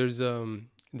 There's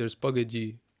there's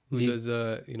Pagaji, who does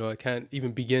I can't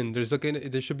even begin. There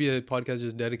should be a podcast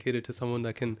just dedicated to someone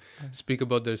that can speak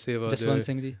about their seva. Jaskaran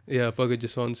Singh Ji. Yeah,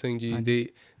 Jaskaran Singh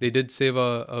Ji. They did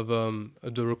seva of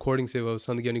the recording seva of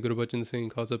Sant Gyani Guru Bachan Singh,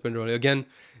 Khalsa Pindwani. Again,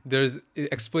 there's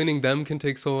explaining them can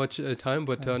take so much time,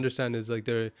 but to understand is like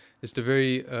they're just a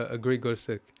great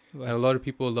Gursikh. And a lot of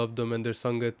people love them and their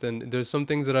sangat, and there's some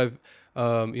things that I've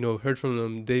heard from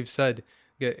them. They've said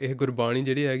Gurbani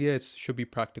jehdi hai it should be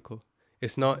practical.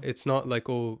 It's not like,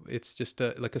 oh, it's just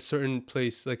like a certain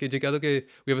place. Like we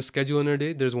have a schedule in our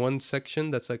day. There's one section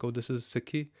that's like, oh, this is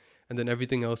Sikhi, and then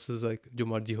everything else is like jo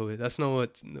marji hoye. That's not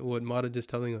what Maharaj is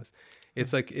telling us.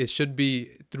 It's like it should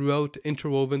be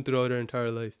interwoven throughout our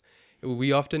entire life.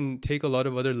 We often take a lot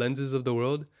of other lenses of the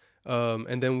world,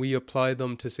 and then we apply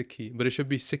them to Sikhi. But it should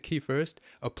be Sikhi first,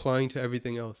 applying to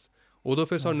everything else. Although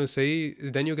if it's not say,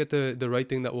 then you get the right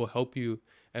thing that will help you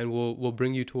and will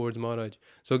bring you towards Maharaj.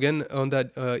 So again, on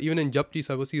that, even in Japji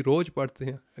Sahib, we see Roj padhte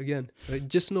hain. Again, right?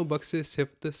 Jisno bakse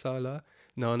sift sala,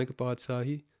 Nanak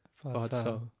Padshahi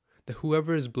Padsah. That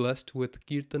whoever is blessed with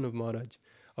Kirtan of Maharaj,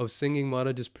 of singing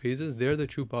Maharaj's praises, they're the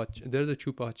true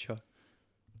Padsha.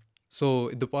 So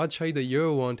the Padshahi that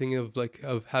you're wanting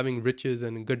of having riches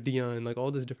and gaddiyan and like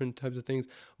all these different types of things,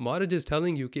 Maharaj is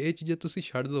telling you ki eh cheeze tusi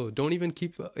chhad do. Don't even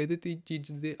keep editi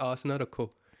cheez de aas na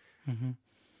rakho.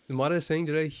 Maharaj is saying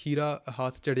that Hira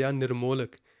haath chadya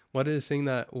nirmolak. Maharaj is saying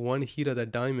that one Hira,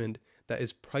 that diamond, that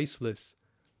is priceless.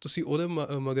 Tusi ode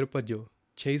magar bhajjo.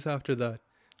 Chase after that.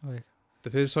 To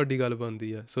phir saadi gall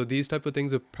bandi hai. So these type of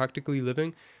things of practically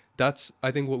living, that's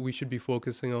I think what we should be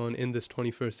focusing on in this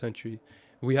 21st century.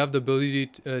 We have the ability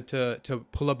to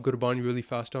pull up Gurbani really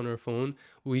fast on our phone.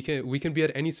 We can be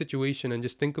at any situation and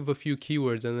just think of a few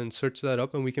keywords and then search that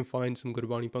up, and we can find some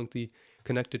Gurbani Pankti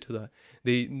connected to that.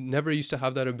 They never used to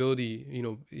have that ability,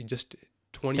 just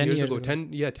 20 years ago. 10,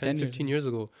 15 years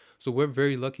ago. So we're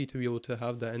very lucky to be able to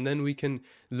have that. And then we can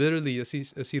literally, asi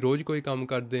roj koi kaam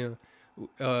karde hain,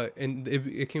 and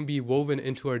it can be woven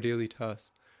into our daily tasks.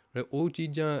 Right? Oh,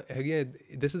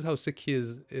 this is how Sikhi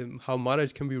is, how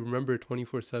Maharaj can be remembered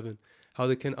 24/7. How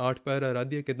they can art para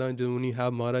radhya kedan when you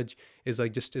have Maharaj is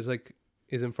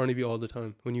in front of you all the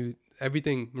time. When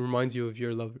everything reminds you of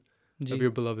your love, of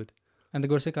your beloved. And the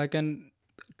Gursikh I can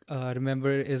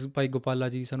remember is Bhai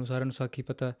Gopala ji. Sanu saran sakhi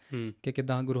pata कि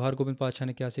किदां Guru Har Gobind Padshaah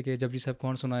ने क्या सी कि जपजी साहब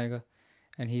कौन सुनाएगा,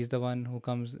 and he's the one who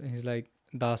comes, he's like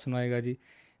दास सुनाएगा जी.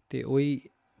 ते वही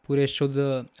पूरे शुद्ध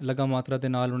लगा मात्रा दे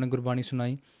नाल उन्हें गुरबाणी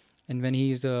सुनाई. And when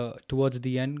he's towards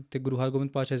the end, the Guru Har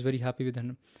Gobind Padshaah is very happy with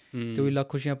him. तो वही लाख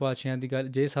खुशियां पातशाहां दी गल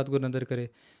जे सतगुर नदर करे.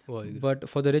 But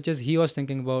for the riches he was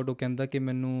thinking about, ਉਹ ਕਹਿੰਦਾ कि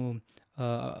ਮੈਨੂੰ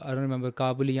I don't remember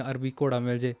काबुली या अरबी घोड़ा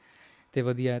मिल जे ते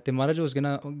वधिया. ते Maharaj was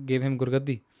gonna give him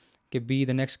गुरगद्दी कि be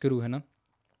the next guru है ना.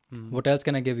 What else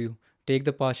can I give you? Take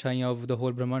the Patshahi of the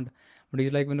whole Brahmand. But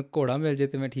he's like, मैंने घोड़ा मिल जे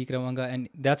ते मैं ठीक रवांगा. And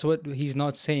that's what he's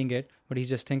not saying it, but he's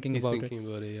just thinking about it.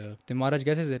 Yeah. ते Maharaj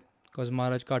guesses it. Because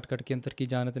Maharaj cut के अंतर की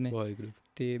जानत ने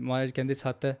ते Maharaj कहते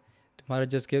सत्य है. Maharaj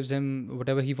just gives him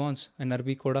whatever he wants, an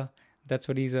Arabi Koda. That's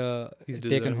what he's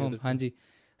taken home. हाँ जी.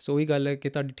 So वही गल है कि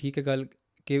ताड़ी ठीक है गल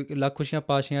कि लाख खुशियां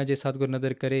पातशाहां जे सतगुर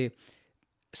नदर करे.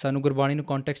 सानू गुरबाणी नू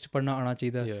context पढ़ना आना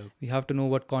चाहिए. We have to know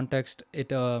what context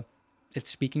it's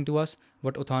speaking to us,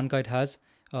 what uthanka it has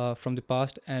from the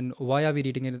past, and why are we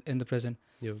reading it in the present.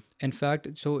 In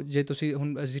fact, so जे तुसी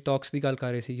हुन असी talks दी गल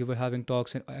कर रहे सी, you were having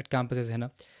talks at campuses है ना.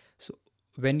 So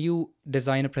when you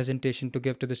design a presentation to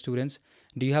give to the students,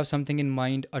 do you have something in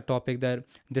mind, a topic that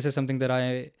this is something that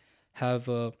I have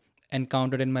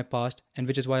encountered in my past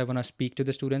and which is why I want to speak to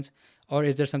the students? Or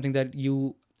is there something that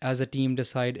you as a team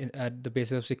decide at the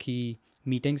basis of Sikhi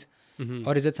meetings?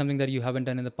 Or is it something that you haven't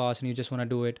done in the past and you just want to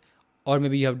do it? Or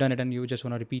maybe you have done it and you just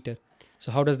want to repeat it?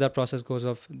 So how does that process goes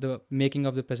of the making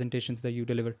of the presentations that you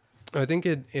deliver? I think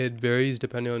it varies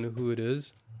depending on who it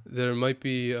is. There might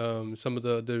be some of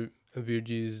the other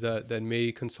Veerjis that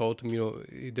may consult them,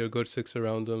 their good Sikhs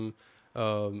around them.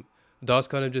 Das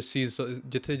kind of just sees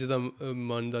jithe jitha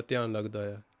man da dhyan lagda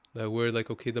hai. That we're like,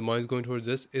 okay, the mind's going towards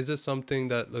this. Is this something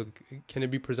that can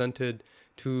it be presented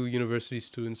to university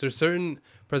students? There's certain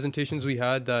presentations we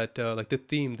had that like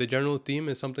the general theme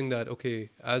is something that, okay,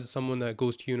 as someone that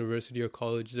goes to university or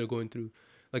college, they're going through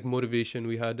like motivation.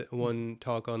 We had one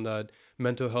talk on that.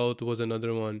 Mental health was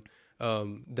another one.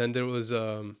 Then there was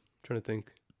trying to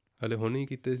think.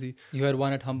 You had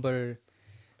one at Humber.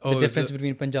 The difference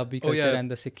between Punjabi culture and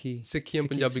the Sikhi and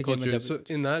Punjabi culture. So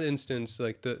in that instance,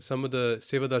 like some of the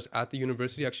Sevadaars at the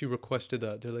university actually requested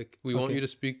that. They're like, we want you to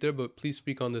speak there, but please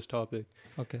speak on this topic.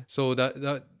 Okay. So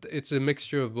that it's a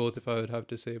mixture of both, if I would have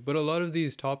to say. But a lot of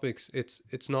these topics,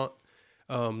 it's not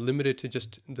limited to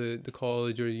just the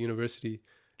college or the university.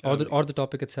 or the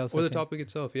topic itself, or the topic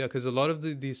itself, yeah, because a lot of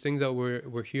these things that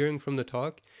we're hearing from the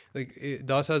talk, like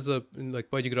Das has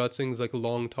like Bhai Jagraj Singh's like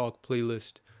long talk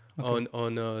playlist on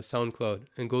SoundCloud,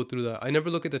 and go through that. I never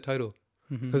look at the title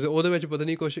because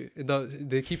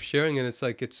they keep sharing, and it's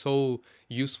like it's so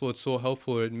useful, it's so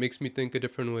helpful, it makes me think a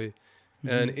different way.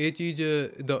 And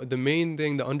the main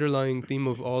thing, the underlying theme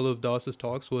of all of Das's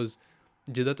talks was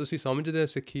jida tusi samjhde hai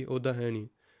Sikhi oda hai nahi.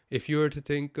 If you were to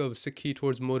think of Sikhi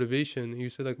towards motivation, you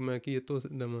say like,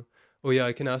 oh yeah,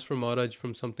 I can ask for Maharaj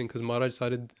from something because Maharaj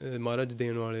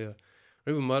dein wale hai.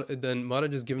 Right? Then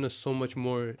Maharaj has given us so much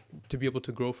more to be able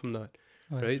to grow from that.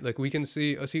 Right? Like we can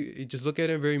see, just look at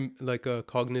it very like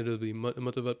cognitively,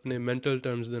 matlab apne mental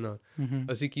terms de naal.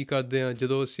 Asi ki karde hain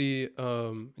jadon asi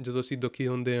dukhi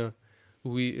hunde hain,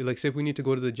 we like say if we need to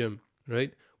go to the gym,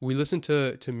 right? We listen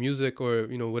to music or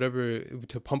whatever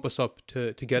to pump us up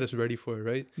to get us ready for it,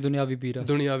 right? Dunyavi,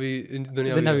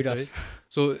 right?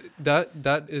 So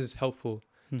that is helpful.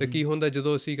 Taki honda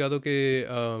jadon asi kah do ke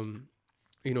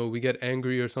we get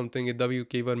angry or something, idda vi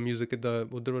kei baar music idda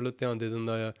udhar wala dhyan de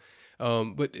denda hai.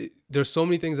 But there's so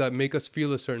many things that make us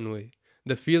feel a certain way.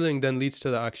 The feeling then leads to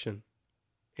the action.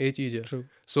 True.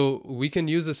 So we can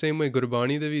use the same way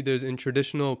Gurbani Devi. There's in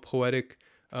traditional poetic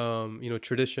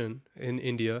tradition in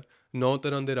India,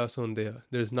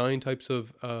 there's 9 types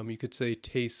of you could say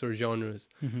tastes or genres.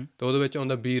 So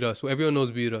everyone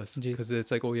knows Biras because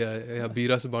it's like, oh yeah,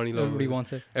 Biras Bani Love.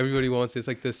 Everybody wants it. It's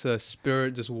like this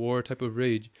spirit, this war type of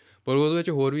rage. But right?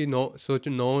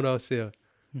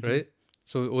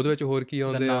 So the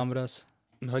Namras.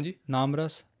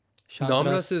 Namras.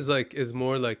 Namras is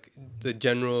more like the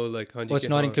general like it's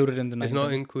not included in the 9. It's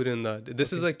not included in that.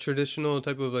 This is like traditional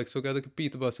type of like so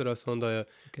Peet Basaras honda hai.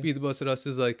 Peet Basaras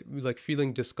is like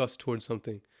feeling disgust towards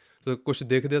something. So kuch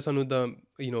dekhde sanu da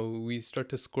we start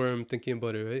to squirm thinking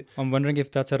about it, right? I'm wondering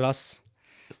if that's a ras.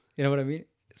 You know what I mean?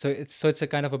 So it's a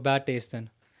kind of a bad taste then.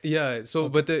 Yeah, so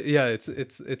but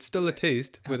it's still a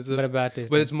taste, but it's a bad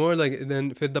taste. But it's more like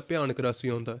then fir da bhyanak ras vi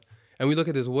honda. And we look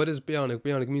at this, what is bhyanak?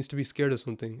 Bhyanak means to be scared of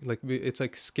something. Like it's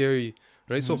like scary,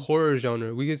 right? So horror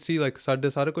genre. We can see like sara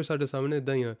kuch sade samne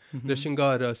idda hi hai. There's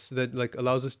Shingar ras that like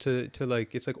allows us to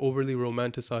like it's like overly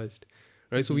romanticized,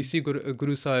 right? So we see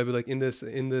Guru Sahib like in this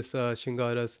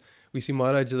Shingar ras. We see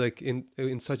Maharaj like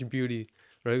in such beauty,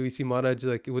 right? We see Maharaj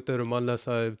like with the Ramallah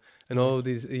Sahib and all of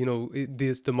these,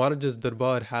 the Maharaj's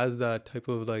Darbar has that type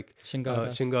of like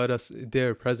Shingaras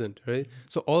there present, right?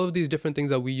 So all of these different things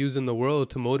that we use in the world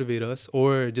to motivate us,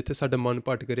 or jithe sada man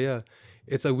part kariya,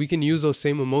 it's like we can use those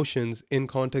same emotions in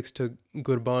context to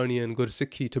Gurbani and Gur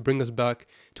Sikhi to bring us back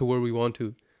to where we want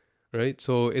to, right?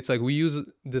 So it's like we use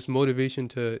this motivation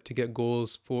to get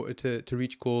goals to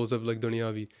reach goals of like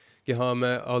Dunyavi.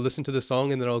 I'll listen to the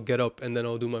song and then I'll get up and then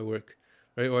I'll do my work.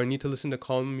 Right, or I need to listen to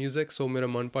calm music, so mera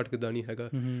man part kadani hega,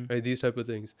 right? These type of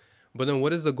things. But then,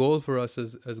 what is the goal for us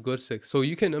as Gursikhs? So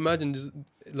you can imagine,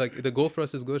 like the goal for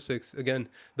us as Gursikhs, again,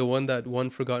 the one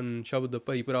forgotten shabad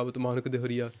pai pravat manak de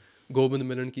hariya, gobind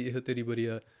milan ki eh teri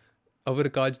bariya, avar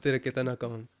kaj tere kitana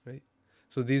kaam, right?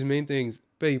 So these main things,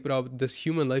 pai pravat, this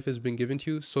human life has been given to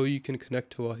you, so you can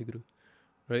connect to Waheguru,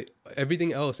 right?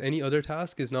 Everything else, any other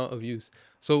task is not of use.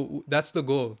 So that's the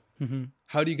goal.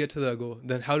 How do you get to that goal?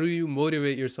 Then how do you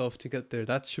motivate yourself to get there?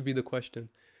 That should be the question.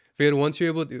 Once you're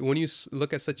able to, when you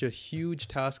look at such a huge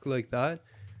task like that,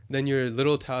 then your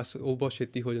little tasks,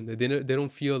 they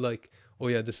don't feel like, oh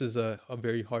yeah, this is a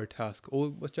very hard task.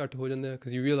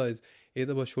 Because you realize,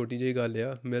 the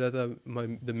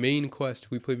main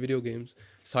quest, we play video games,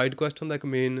 side quest on like a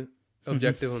main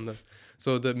objective on that.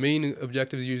 So the main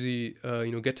objective is usually,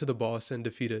 get to the boss and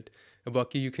defeat it.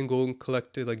 Baki, you can go and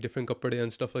collect like different kapade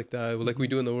and stuff like that, like we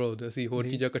do in the world. See, but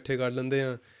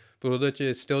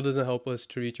it still doesn't help us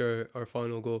to reach our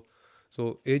final goal.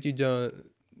 So we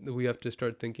have to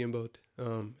start thinking about,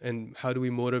 and how do we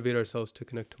motivate ourselves to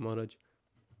connect to Maharaj?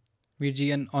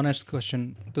 Veerji, an honest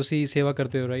question. Tusi seva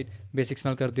karte ho, right? Basics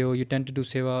nal karte ho. You tend to do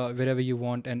seva wherever you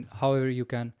want and however you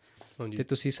can. Te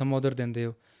tusi samodar dende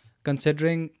ho.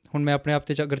 Considering hun main apne aap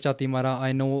te agar chahti mara,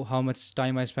 I know how much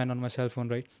time I spend on my cell phone,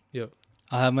 right? Yeah.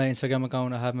 I have my Instagram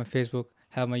account, I have my Facebook,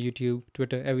 have my YouTube,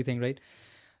 Twitter, everything, right?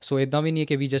 So idda bhi nahi hai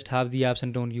ke we just have the apps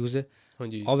and don't use it.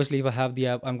 Obviously, if I have the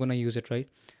app, I'm going to use it, right?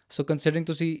 So considering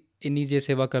tusi inni je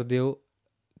seva karde ho,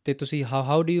 te tusi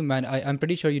how do you I'm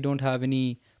pretty sure you don't have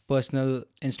any personal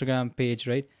Instagram page,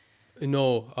 right?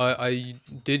 No, I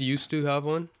did used to have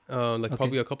one,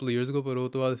 probably a couple of years ago, but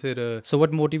so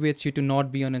what motivates you to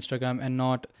not be on Instagram and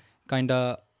not kind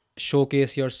of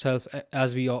showcase yourself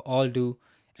as we all do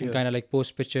and kind of like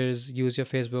post pictures, use your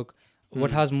Facebook?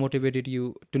 What has motivated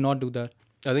you to not do that?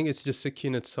 I think it's just Sikhi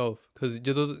in itself, because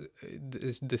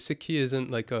the Sikhi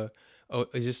isn't like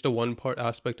it's just a one part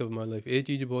aspect of my life. ਇਹ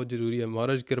ਚੀਜ਼ ਬਹੁਤ ਜ਼ਰੂਰੀ ਹੈ.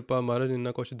 Maharaj ਕਿਰਪਾ, Maharaj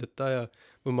ਇੰਨਾ ਕੁਛ ਦਿੱਤਾ ਆ,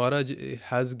 but Maharaj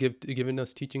has given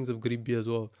us teachings of Garibi as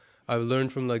well. I've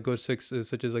learned from like good Sikhs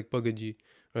such as like Bhagat Ji,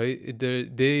 right?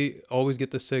 They always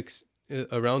get the Sikhs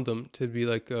around them to be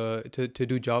like to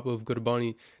do job of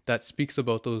Gurbani that speaks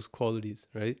about those qualities,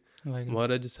 right?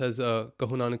 Maharaj says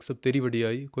kaho Nanak sab teri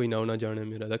vadiyai koi naam na jane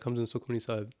mera. That comes in Sukhmani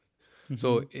Sahib.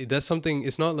 So that's something.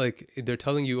 It's not like they're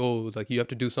telling you, oh, like you have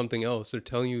to do something else. They're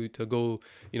telling you to go,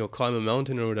 climb a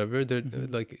mountain or whatever. They're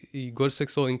like Gur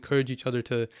Sikhs will encourage each other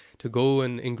to go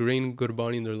and ingrain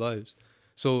Gurbani in their lives.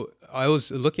 So I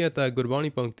was looking at that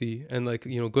Gurbani Pankti, and like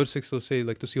Gur Sikhs will say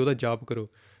like to see oda job karo.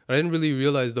 I didn't really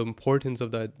realize the importance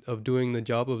of that, of doing the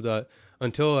job of that,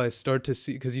 until I start to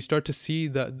see, because you start to see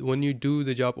that when you do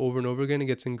the job over and over again, it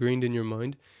gets ingrained in your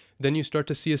mind. Then you start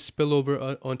to see a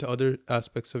spillover onto other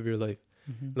aspects of your life.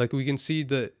 Like we can see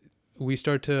that we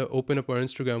start to open up our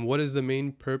Instagram. What is the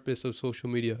main purpose of social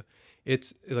media?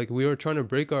 It's like we are trying to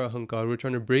break our ahankar. We're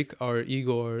trying to break our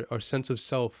ego, our sense of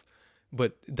self.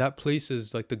 But that place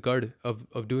is like the guard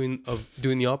of doing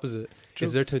the opposite. True.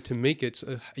 Is there to make it.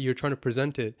 So you're trying to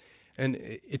present it.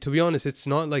 And to be honest, it's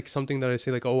not like something that I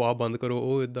say like, oh, aap band karo,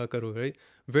 oh, idda karo, right?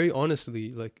 Very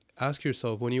honestly, like ask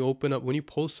yourself when you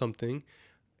post something,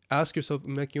 ask yourself,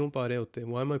 main kyun pa rahe hote?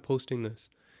 Why am I posting this?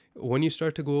 When you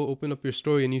start to go open up your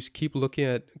story and you keep looking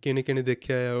at kene dekhya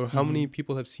hai, or how many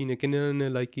people have seen it, kene ne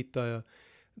like kita hai,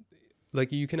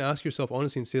 like you can ask yourself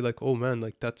honestly and say like, oh man,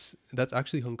 like that's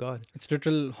actually hankar. It's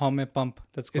literal home pump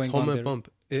that's going on. It's home pump.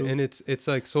 And it's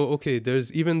like, so okay,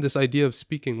 there's even this idea of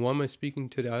speaking. Why am I speaking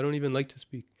today? I don't even like to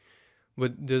speak.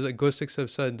 But there's like Gur Sikhs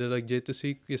have said, they're like, if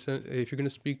you're going to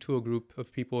speak to a group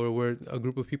of people, or where a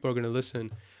group of people are going to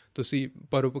listen, to see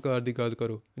parupakar di gal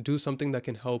karo, do something that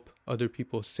can help other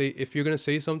people. Say, if you're going to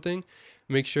say something,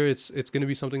 make sure it's going to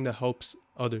be something that helps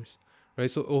others,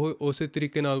 right? So ose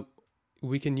tarike naal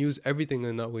we can use everything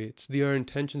in that way. It's our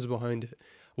intentions behind it.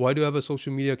 Why do I have a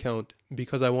social media account?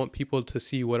 Because I want people to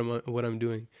see what I'm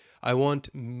doing. I want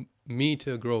me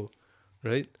to grow,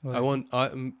 right? I want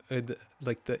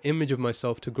like the image of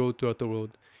myself to grow throughout the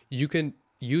world. You can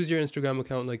use your Instagram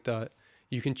account like that.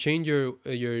 You can change your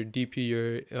DP,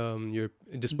 your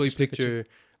display picture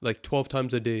like 12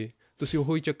 times a day.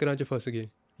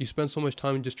 You spend so much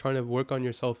time just trying to work on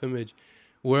your self-image.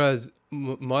 Whereas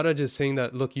Maharaj is saying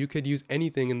that, look, you could use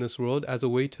anything in this world as a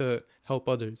way to help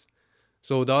others.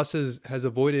 So Das has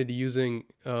avoided using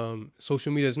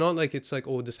social media. It's not like it's like,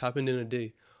 oh, this happened in a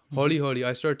day. Holi,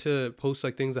 I start to post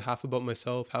like things half about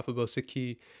myself, half about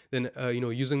Sikhi, then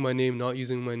using my name, not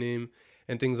using my name,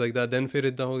 and things like that. Then fir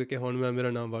idda ho gaya ki hon main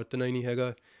mera naam vartana hi nahi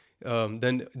hega.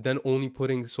 Then only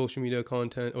putting social media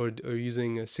content or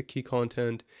using Sikhi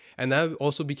content, and that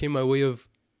also became my way of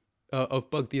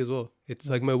bhakti as well. It's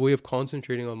like my way of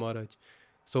concentrating on Maharaj.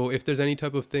 So if there's any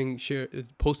type of thing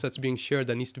post that's being shared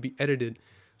that needs to be edited,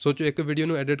 so ek video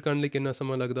nu edit karne like kinna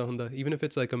sama lagda hunda, even if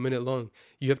it's like a minute long,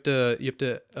 you have to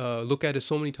look at it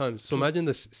so many times. So imagine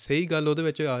this sahi gal ode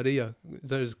vich aa rahi hai,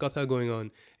 there's katha going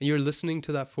on, and you're listening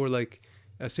to that for like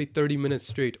say 30 minutes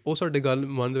straight. Oh sade gal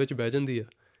man de vich beh jandi hai,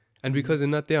 and because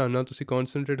inna dhyan naal tusi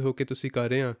concentrate ho ke tusi kar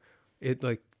rahe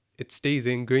ha, it stays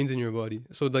ingrained in your body.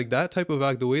 So like that type of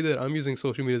act, the way that I'm using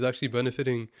social media is actually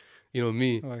benefiting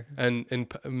me and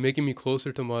making me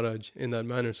closer to Maharaj in that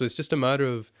manner. So it's just a matter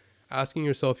of asking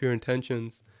yourself your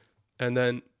intentions and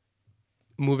then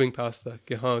moving past that.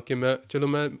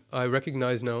 I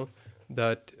recognize now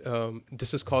that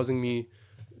this is causing me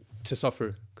to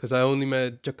suffer, because I only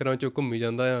trying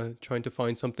to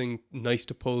find something nice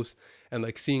to post and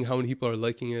like seeing how many people are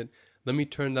liking it. Let me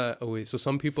turn that away. So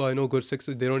some people I know, good Sikhs,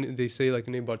 they say like,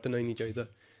 nahi bartana hi nahi chahida.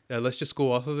 Yeah, let's just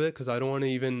go off of it, because I don't want to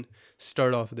even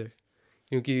start off there.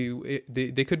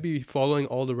 They could be following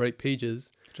all the right pages.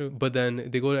 True. But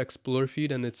then they go to explore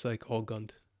feed and it's like all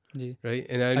gand. Yeah. Right?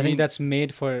 And I mean, think that's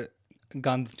made for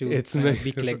gand to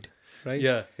be clicked, right?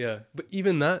 Yeah. But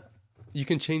even that, you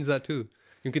can change that too.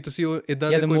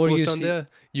 The more you see, there,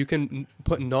 you can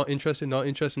put not interested,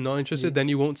 then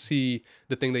you won't see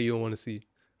the thing that you don't want to see.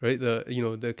 Right? The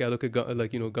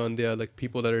gandya, like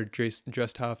people that are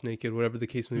dressed half naked, whatever the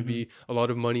case may be, a lot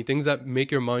of money, things that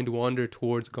make your mind wander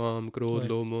towards Kam, Krodh,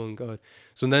 Lomo, and God.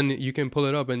 So then you can pull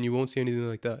it up and you won't see anything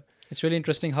like that. It's really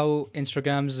interesting how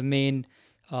Instagram's main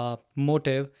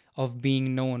motive of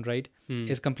being known, right,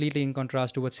 is completely in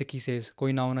contrast to what Sikhi says,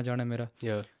 koi na ho na jane mera.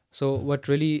 Yeah. So what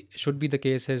really should be the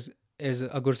case is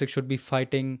a Gursikh should be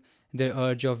fighting their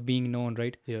urge of being known,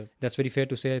 right? Yeah, that's very fair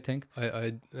to say. I think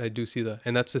I do see that,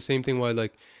 and that's the same thing why,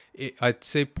 like, I'd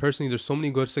say personally, there's so many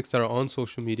Gursikhs that are on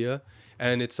social media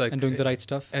and it's like and doing the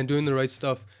right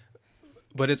stuff.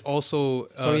 But it's also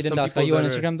sorry, you didn't ask. Are you on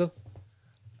Instagram though?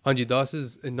 Hanji, Das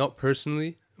is not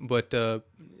personally, but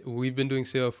we've been doing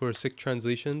seva for Sikh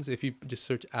Translations. If you just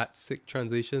search at Sikh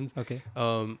Translations, okay.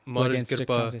 Maharaj Sikh Kirpa,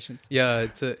 Translations. yeah,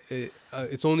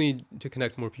 it's only to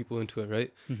connect more people into it,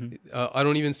 right? I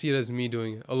don't even see it as me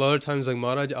doing it. A lot of times, like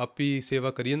Maharaj api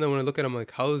seva kariye, and when I look at it, I'm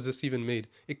like, how is this even made?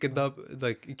 It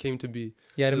came to be.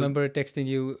 Yeah, I remember texting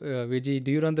you, Veerji,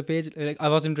 do you run the page? Like, I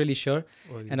wasn't really sure,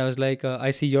 and I was like,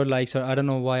 I see your likes, or I don't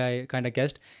know why I kind of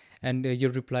guessed. And you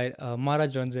replied,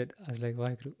 Maharaj runs it. I was like,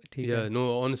 why? Yeah,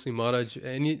 no, honestly, Maharaj,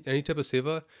 any type of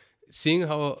seva, seeing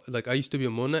how, like, I used to be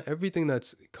a Mona, everything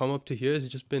that's come up to here has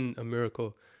just been a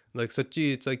miracle. Like,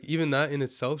 Sachi, it's like, even that in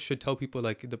itself should tell people,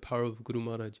 like, the power of Guru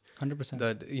Maharaj. 100%.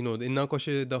 That, you know, inna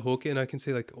koshe da hoke, and I can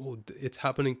say, like, oh, it's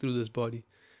happening through this body.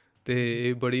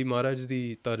 Te badi Maharaj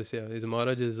di tarasya. Is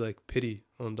Maharaj is, like, pity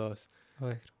on Das.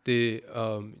 They,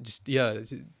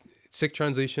 Sikh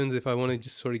Translations, if I want to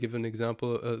just sort of give an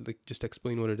example, like just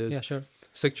explain what it is. Yeah, sure.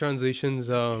 Sikh Translations,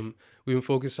 we've been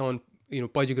focused on, you know,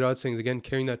 Bhai Jagraj Singh, again,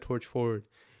 carrying that torch forward.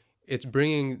 It's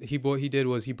bringing, what he did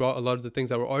was he brought a lot of the things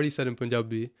that were already said in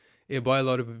Punjabi by a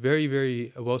lot of very,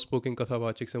 very well-spoken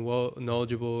Kathavachiks and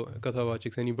well-knowledgeable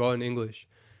Kathavachiks, and he brought in English,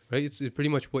 right? It's pretty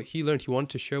much what he learned, he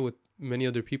wanted to share with many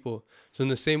other people. So in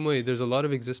the same way, there's a lot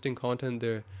of existing content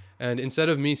there. And instead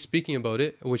of me speaking about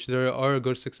it, which there are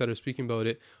good Sikhs that are speaking about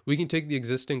it, we can take the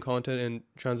existing content and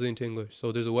translate into English.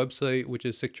 So there's a website, which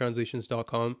is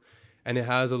sikhtranslations.com, and it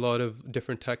has a lot of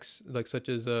different texts, like such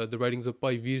as the writings of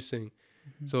Bhai Veer Singh.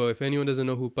 So if anyone doesn't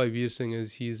know who Bhai Veer Singh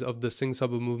is, he's of the Singh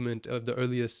Sabha movement of the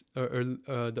earliest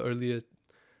 20th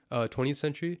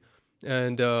century.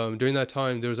 And during that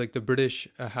time, there was like the British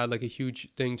had like a huge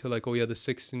thing to like, oh yeah, the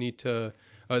Sikhs need to...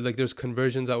 like there's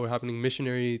conversions that were happening,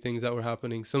 missionary things that were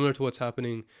happening, similar to what's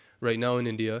happening right now in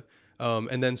India.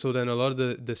 And then a lot of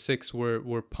the Sikhs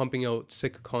were pumping out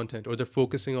Sikh content, or they're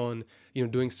focusing on, you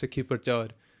know, doing Sikhi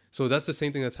Parchar. So that's the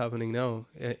same thing that's happening now,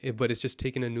 but it's just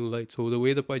taken a new light. So the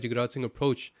way the Bhai Jagraj Singh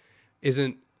approach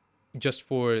isn't just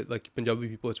for like Punjabi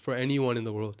people, it's for anyone in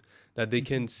the world, that they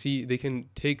can see, they can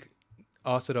take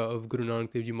asara of Guru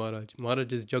Nanak Dev Ji Maharaj.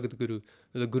 Maharaj is Jagat Guru,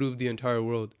 the Guru of the entire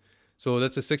world. So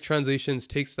that's a Sikh Translations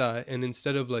takes that, and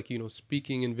instead of like, you know,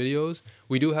 speaking in videos,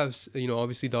 we do have, you know,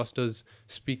 obviously Das does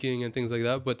speaking and things like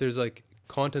that, but there's like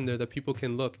content there that people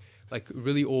can look, like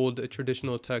really old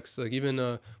traditional texts, like even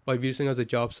Bhai Veer Singh has a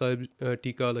Jap Sahib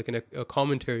Tika, like a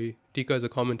commentary. Tika is a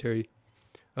commentary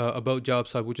about Jap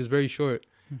Sahib, which is very short,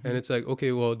 and it's like,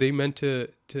 okay, well, they meant to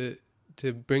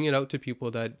bring it out to people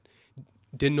that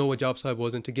didn't know what Jap Sahib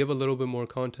was, and to give a little bit more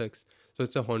context. So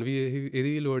it's a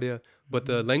Honvi, but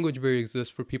the language barrier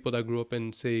exists for people that grew up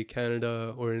in, say,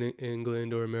 Canada or in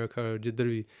England or America or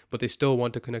Jiddarvi, but they still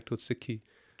want to connect with Sikhi.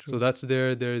 True. So that's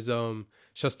there. There's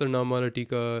Shastra Namara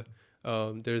Tika.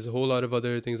 There's a whole lot of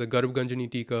other things like Garb Ganjani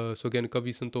Tika. So again,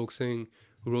 Kavi Santokh Singh,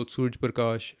 who wrote Suraj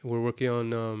Prakash. We're working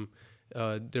on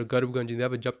their Garb Ganjani. They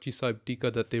have a Japji Sahib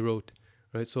Tika that they wrote.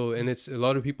 Right, so and it's a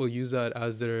lot of people use that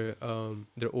as their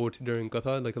oath during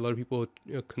Katha. Like a lot of people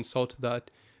consult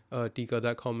that Tika,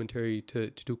 that commentary to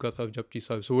do Katha of Japji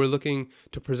Sahib. So we're looking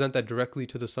to present that directly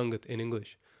to the Sangat in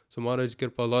English. So Maharaj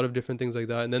Kirpa, a lot of different things like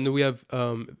that. And then we have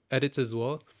edits as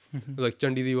well, like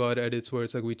Chandi Diwar edits, where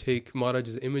it's like we take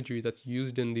Maharaj's imagery that's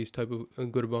used in these type of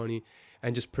Gurbani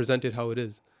and just present it how it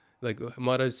is. Like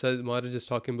Maharaj is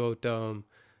talking about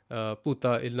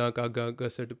Puta Ilna Kaga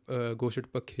Goshat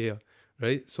Pakheya.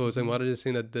 Right, so it's like Maharaj is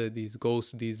saying that these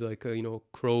ghosts, these like you know,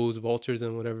 crows, vultures,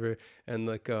 and whatever, and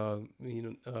like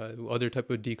other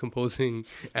type of decomposing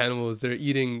animals, they're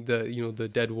eating the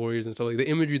dead warriors and stuff. Like the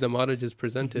imagery that Maharaj has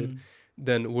presented,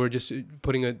 then we're just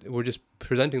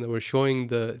presenting that, we're showing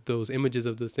those images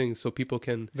of those things so people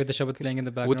can, with the Shabad playing in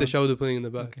the background. With the Shabad playing in the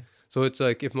back. Okay. So it's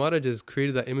like if Maharaj has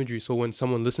created that imagery, so when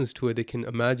someone listens to it, they can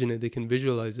imagine it, they can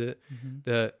visualize it.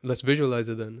 That let's visualize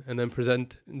it then, and then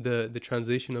present the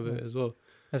translation of it as well.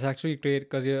 That's actually great,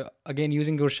 because you're again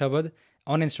using your Shabad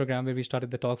on Instagram, where we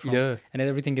started the talk from, and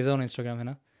everything is on Instagram, है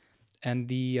ना? And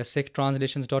the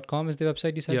sikhtranslations.com is the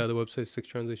website you said? Yeah, the website is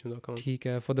sikhtranslations.com. ठीक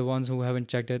है. For the ones who haven't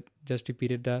checked it, just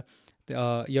repeated that.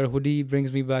 Your hoodie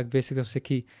brings me back basics of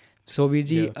Sikhi. So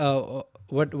Veerji,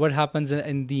 what happens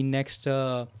in the next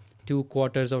 2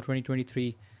 quarters of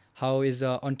 2023? How is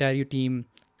Ontario team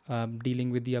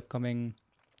dealing with the upcoming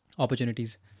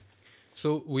opportunities?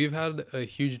 So we've had a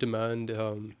huge demand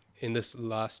in the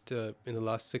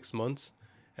last 6 months,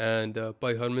 and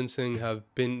Bhai Harman Singh have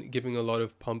been giving a lot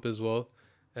of pump as well,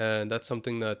 and that's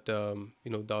something that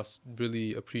Das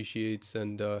really appreciates.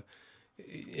 And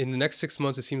in the next 6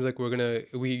 months, it seems like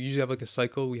we usually have like a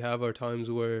cycle. We have our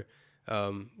times where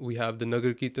We have the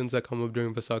Nagar Kirtans that come up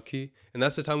during Vaisakhi, and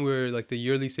that's the time where like the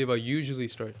yearly seva usually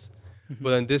starts.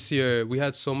 But then this year we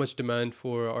had so much demand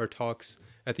for our talks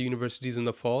at the universities in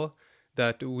the fall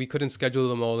that we couldn't schedule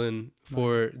them all in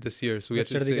for this year. So we had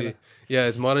to say, yeah,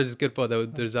 it's Maharaj's Kirpa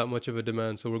that there's that much of a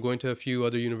demand. So we're going to a few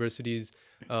other universities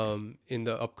in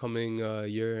the upcoming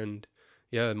year, and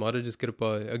yeah, Maharaj's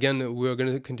Kirpa. Again, we're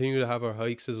going to continue to have our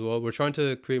hikes as well. We're trying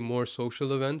to create more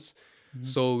social events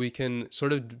so we can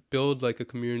sort of build like a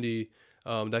community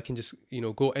that can just, you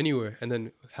know, go anywhere and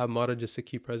then have Maharaj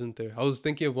Sikhi present there. I was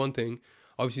thinking of one thing.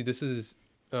 Obviously, this is,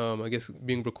 I guess,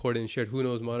 being recorded and shared. Who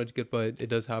knows, Maharaj Kirpa, it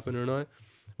does happen or not.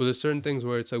 But there's certain things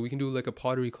where it's like we can do like a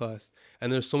pottery class,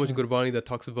 and there's so much Gurbani that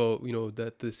talks about, you know,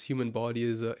 that this human body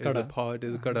is a pot,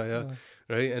 is a kada,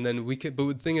 right? And then we can, but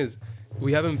the thing is,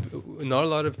 not a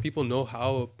lot of people know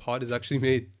how a pot is actually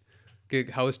made,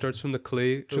 how it starts from the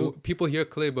clay. True. People hear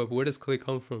clay, but where does clay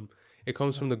come from? It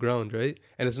comes from the ground, right?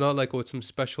 And it's not like, oh, it's some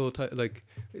special type, like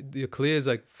the clay is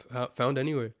like found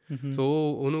anywhere.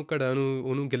 So onu kada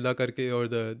onu gilla karke, or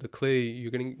the clay,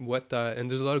 you're getting wet that, and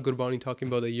there's a lot of Gurbani talking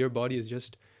about that your body is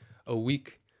just a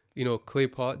weak, you know, clay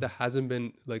pot that hasn't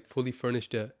been like fully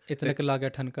furnished yet. It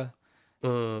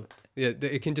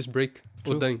can just break.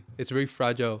 It's very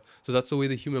fragile. So that's the way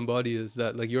the human body is,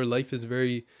 that like your life is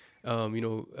very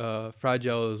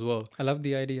fragile as well. I love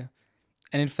the idea.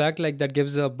 And in fact, like that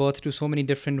gives birth to so many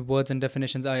different words and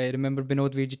definitions. I remember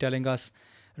Binod Veerji telling us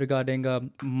regarding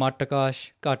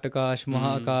Matakash, Katakash,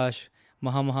 Mahakash,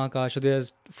 Mahamahakash. So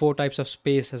there's 4 types of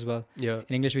space as well. Yeah.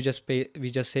 In English, we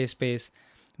just say space.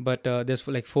 But there's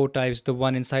like 4 types. The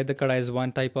one inside the kada is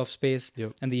one type of space.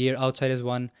 Yep. And the air outside is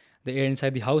one. The air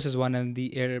inside the house is one. And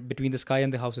the air between the sky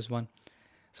and the house is one.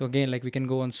 So again, like we can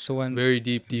go on so on. Very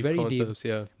deep concepts,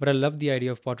 yeah. But I love the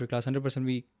idea of pottery class.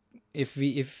 100%. If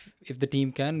the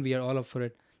team can, we are all up for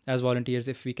it as volunteers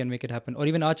if we can make it happen. Or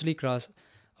even archery class,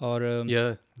 or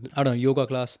I don't know, yoga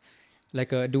class, like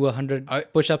do 100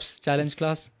 push-ups challenge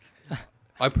class.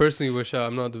 I personally wish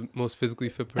I'm not the most physically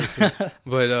fit person,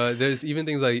 but there's even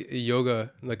things like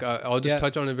yoga. Like I'll just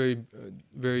touch on it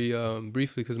very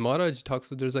briefly, because Maharaj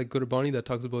there's like Gurbani that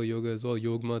talks about yoga as well,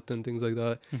 yogmat and things like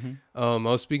that. I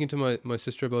was speaking to my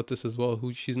sister about this as well,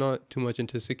 who she's not too much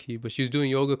into Sikhi, but she's doing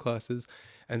yoga classes,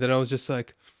 and then I was just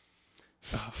like,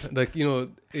 like, you know,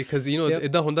 because you know,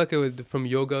 idda hunda ke from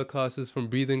yoga classes, from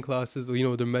breathing classes, or you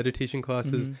know, the meditation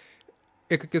classes.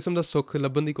 Ek kisam da sukh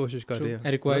labban di koshish kar rahe hain.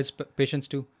 It requires patience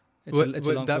too. It's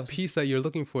a long that process. Piece that you're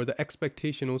looking for, the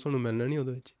expectation, also no milna nahi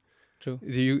hoda vich. True.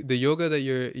 The yoga that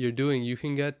you're doing, you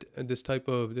can get this type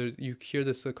of, you hear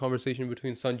this conversation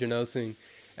between Jaskaran Singh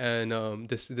and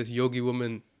this yogi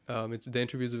woman. The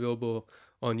interview is available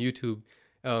on YouTube.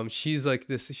 She's like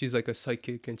a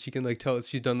psychic, and she can like tell,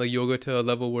 she's done like yoga to a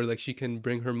level where like she can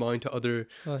bring her mind to other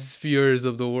spheres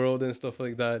of the world and stuff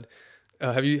like that.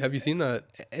 Have you seen that?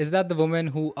 Is that the woman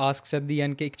who asks at the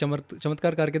end, "Ek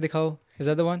chamatkar karke dikhao"? Is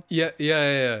that the one? Yeah.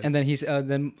 And then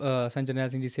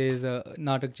Jaskaran Singh Ji says,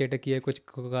 "Natak chetak kiye kuch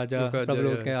kaja,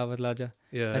 prabhu ke avat laja."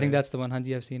 Yeah, I think that's the one.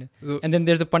 Hanji, I've seen it. So, and then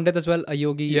there's a pandit as well, a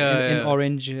yogi in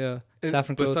orange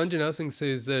saffron clothes. But Jaskaran Singh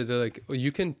says they're like,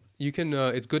 you can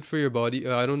it's good for your body.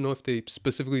 I don't know if they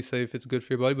specifically say if it's good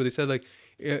for your body, but they said like,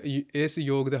 is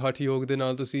yoga the hati yoga de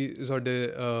naal tusi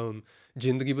sade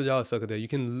jindagi baja sakde.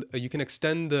 You can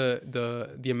extend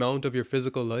the amount of your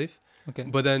physical life. Okay.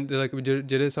 But then they're like,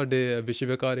 jere sade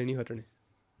vishwakar nahi hatne.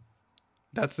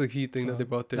 That's the key thing that they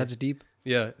brought there. That's deep.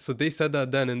 Yeah, so they said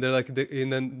that then, and they're like,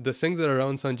 and then the things that are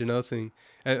around Jaskaran Singh,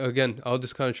 and again, I'll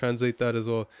just kind of translate that as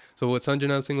well. So what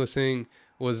Jaskaran Singh was saying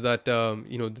was that,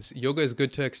 you know, this yoga is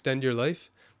good to extend your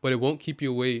life, but it won't keep you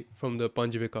away from the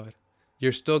Panchavikar.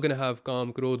 You're still going to have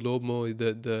Kam, Krodh, Lobh, Moh,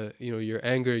 you know, your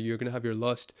anger, you're going to have your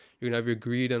lust, you're going to have your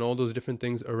greed, and all those different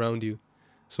things around you.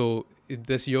 So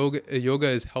this yoga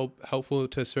is helpful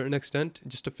to a certain extent,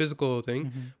 just a physical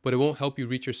thing, but it won't help you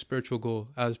reach your spiritual goal,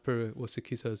 as per what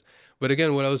Sikhi says. But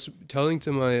again, what I was telling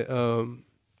to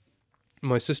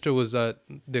my sister was that,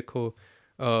 dekho,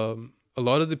 a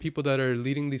lot of the people that are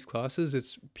leading these classes,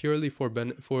 it's purely for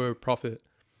profit.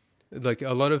 Like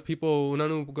a lot of people,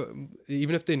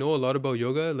 even if they know a lot about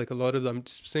yoga, like a lot of them, I'm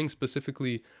just saying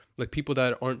specifically, like people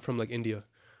that aren't from like India.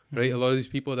 Right, a lot of these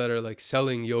people that are like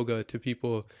selling yoga to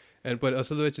people, but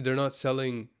asal vich they're not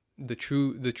selling the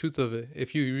truth of it.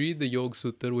 If you read the Yog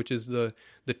Sutra, which is the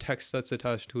text that's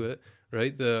attached to it,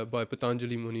 right, by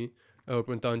Patanjali Muni or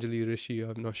Patanjali Rishi,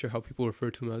 I'm not sure how people refer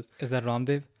to him as. Is that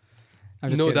Ramdev?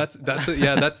 No,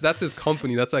 that's his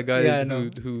company. That's that guy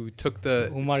who took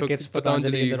markets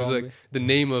Patanjali, the who's like the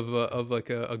name of like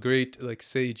a great like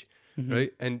sage,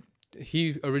 right? And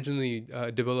he originally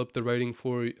developed the writing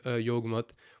for Yog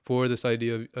Mat, for this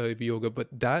idea of yoga, but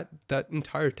that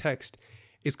entire text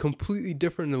is completely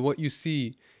different than what you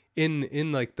see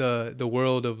in like the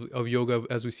world of yoga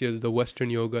as we see it, the Western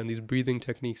yoga and these breathing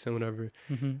techniques and whatever.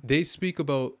 They speak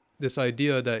about this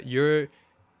idea that you're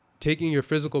taking your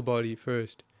physical body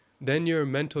first, then your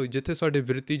mental, jithe sade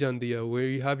vritti jandi hai, where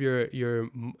you have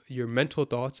your mental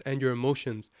thoughts and your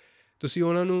emotions. Tusi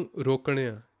ਉਹਨਾਂ ਨੂੰ ਰੋਕਣੇ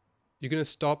ਆ. You're going to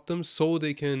stop them so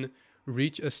they can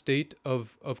reach a state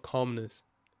of calmness,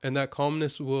 and that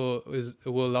calmness will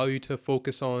allow you to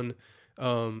focus on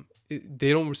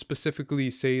they don't specifically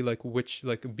say like which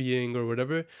like being or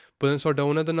whatever, but then sort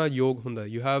of na yog hunda,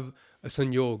 you have a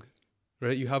sanjog,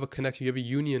 right? You have a connection, you have a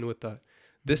union with that.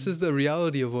 This is the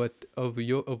reality of what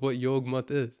yog mat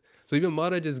is. So even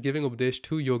Maharaj is giving updesh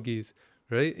to yogis,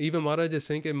 right? Even Maharaj is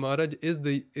saying that Maharaj is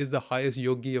the highest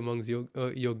yogi amongst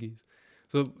yogis.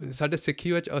 So ਸਾਡੇ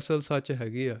ਸਿੱਖੀ ਵਿੱਚ ਅਸਲ ਸੱਚ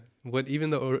ਹੈਗੀ ਆ. What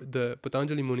even the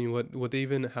Patanjali Muni, what they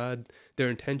even had their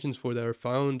intentions for that are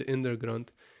found in their Granth.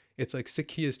 It's like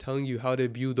Sikhi is telling you how to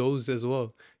view those as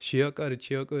well. Shia kar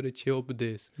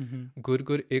upadesh, gur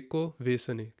gur eko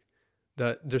vesanik.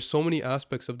 That there's so many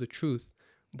aspects of the truth,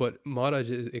 but Maharaj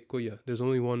is eko ya. There's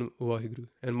only one Vaheguru,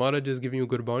 and Maharaj is giving you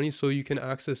Gurbani so you can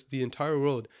access the entire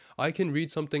world. I can read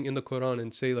something in the Quran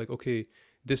and say like, okay,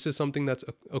 this is something that's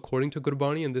according to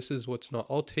Gurbani, and this is what's not.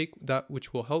 I'll take that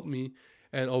which will help me,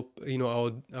 and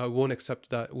I won't accept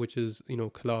that which is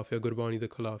Khilaf ya Gurbani, the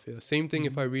Khilaf ya. Same thing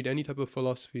if I read any type of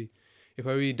philosophy. If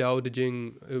I read Tao Te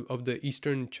Ching of the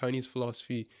Eastern Chinese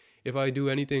philosophy, if I do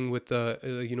anything with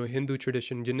Hindu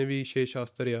tradition, Jinnavi She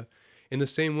Shastrya, in the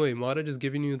same way, Maharaj is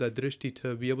giving you that drishti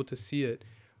to be able to see it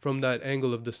from that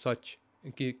angle of the Sach.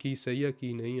 Ki sahi hai,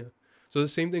 ki nahi hai. So the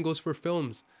same thing goes for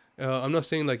films. I'm not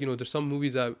saying like there's some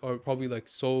movies that are probably like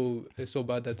so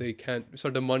bad that they can't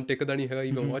sort of man tekadani hai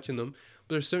even watching them,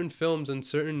 but there's certain films and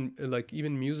certain like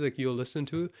even music you'll listen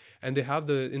to, and they have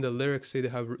in the lyrics say they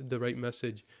have the right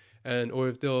message, and or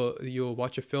if you'll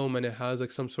watch a film and it has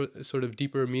like some sort of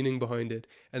deeper meaning behind it,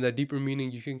 and that deeper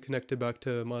meaning you can connect it back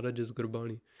to Maharaj's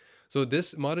Gurbani. So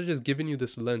this Maharaj is giving you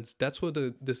this lens. That's what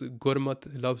this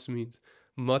Gurmat loves means.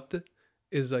 Mat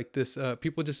is like this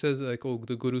people just says like, oh,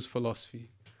 the Guru's philosophy.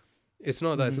 It's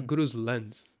not that. It's a Guru's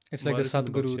lens. It's like the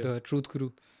Satguru, the Truth Guru.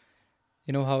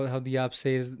 You know how the app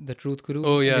says the Truth Guru?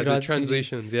 Oh yeah, the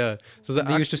translations. Yeah. So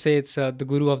they used to say it's the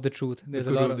Guru of the Truth. There's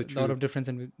a lot of difference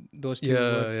in those two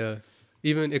words. Yeah.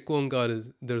 Even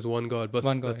Ekongad there's one God. But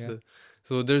one God, yeah.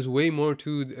 So there's way more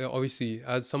to, obviously,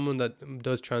 as someone that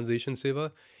does translation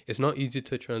seva, it's not easy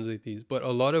to translate these. But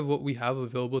a lot of what we have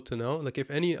available to now, like if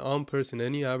any person,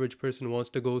 any average person wants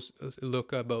to go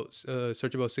look about,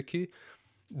 search about Sikhi,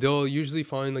 they'll usually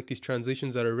find like these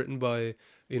translations that are written by,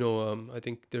 I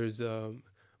think there's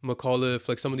Macauliffe,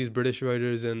 like some of these British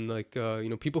writers and like,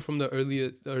 people from the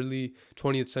early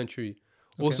 20th century.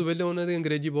 Also,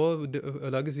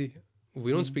 we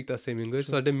don't speak that same English.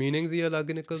 So the meanings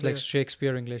it's like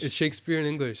Shakespeare English. It's Shakespeare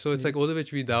English. So it's like all of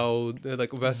which we Dao,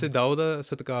 like वैसे Dao da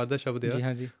satkar da shabd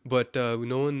hai, but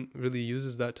no one really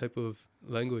uses that type of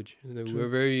language. We're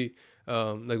very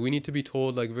like we need to be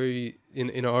told like very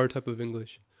in our type of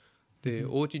English. ਤੇ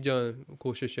ਉਹ ਚੀਜ਼ਾਂ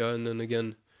ਕੋਸ਼ਿਸ਼ ਆ, and then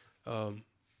again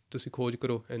ਤੁਸੀਂ ਖੋਜ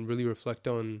ਕਰੋ and really reflect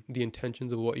on the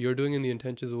intentions of what you're doing and the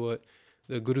intentions of what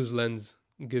the Guru's lens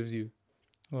gives you.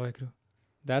 Vaheguru.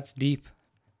 That's deep.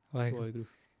 Vaheguru.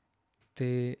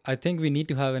 I think we need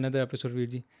to have another episode,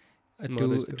 Veerji,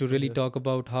 to really talk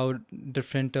about how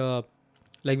different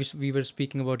like we were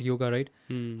speaking about yoga, right?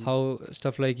 How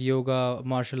stuff like yoga,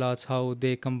 martial arts, how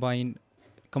they combined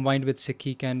with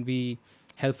Sikhi can be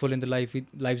helpful in the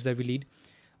lives that we lead.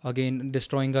 Again,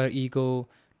 destroying our ego,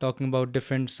 talking about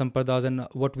different sampradas and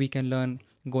what we can learn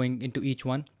going into each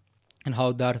one, and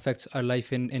how that affects our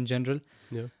life in general.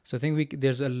 Yeah. So I think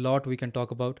there's a lot we can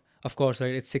talk about. Of course,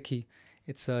 right? It's Sikhi.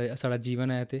 It's sara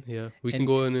jeevan hai te. Yeah, we can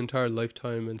go an entire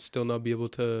lifetime and still not be able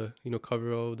to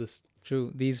cover all of this.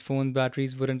 True. These phone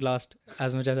batteries wouldn't last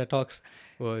as much as our talks.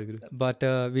 Well, I agree. But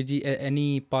Veerji,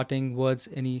 any parting words,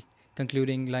 any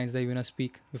concluding lines that you want to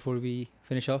speak before we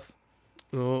finish off?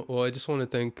 Well, I just want to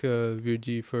thank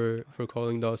Veerji for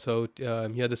calling us out.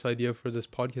 He had this idea for this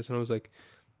podcast, and I was like,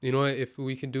 if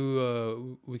we can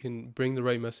we can bring the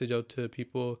right message out to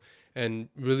people and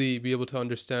really be able to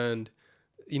understand,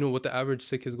 what the average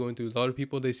Sikh is going through. A lot of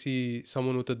people, they see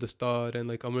someone with a dastar and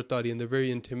like amritari, and they're very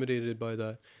intimidated by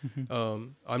that.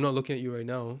 I'm not looking at you right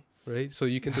now, right? So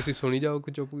you can just say, you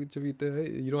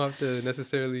don't have to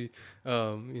necessarily,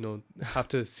 have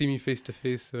to see me face to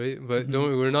face, right? But don't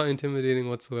worry, we're not intimidating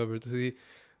whatsoever. To see,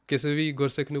 ਕਿਸੇ ਵੀ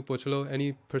ਗੁਰਸਿੱਖ ਨੂੰ ਪੁੱਛ ਲਓ, any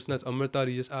person that's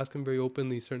Amritari, just ask him very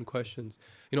openly certain questions.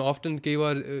 You know, often ਕਈ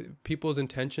ਵਾਰ people's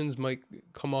intentions might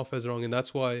come off as wrong, and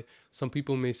that's why some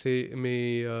people may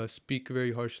speak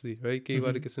very harshly, right? ਕਈ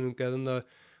ਵਾਰ ਕਿਸੇ ਨੂੰ ਕਹਿ ਦਿੰਦਾ,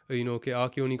 you know, ਕਿ ਆ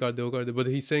ਕਿਉਂ ਨਹੀਂ ਕਰਦੇ, ਉਹ ਕਰਦੇ,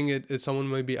 but he's saying it someone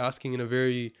might be asking in a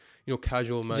very, you know,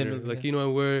 casual manner. Generally, like, you know,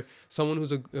 where someone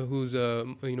who's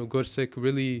you know, Gursikh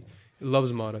really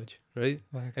loves Maharaj, right?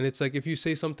 And it's like, if you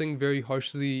say something very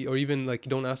harshly, or even like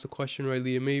you don't ask the question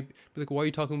rightly, it may be like, why are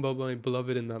you talking about my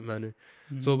beloved in that manner?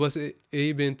 So bas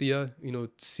you know,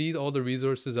 see all the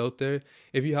resources out there.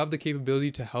 If you have the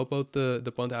capability to help out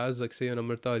the Panth, as like say an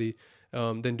Amritari,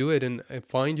 then do it, and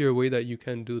find your way that you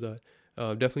can do that.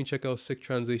 Definitely check out Sikh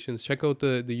Translations, check out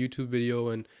the YouTube video,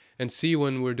 and see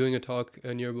when we're doing a talk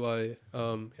nearby,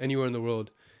 anywhere in the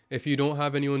world. If you don't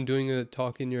have anyone doing a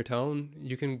talk in your town,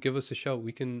 you can give us a shout.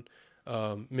 We can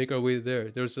make our way there.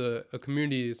 There's a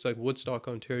community, it's like Woodstock,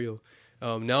 Ontario.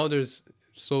 Now there's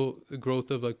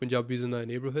growth of like Punjabis in that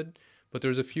neighborhood, but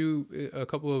there's a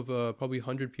couple of probably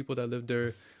 100 people that lived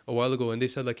there a while ago, and they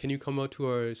said, like, can you come out to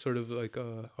our sort of like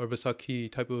our Vaisakhi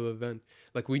type of event?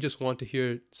 Like, we just want to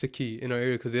hear Sikhi in our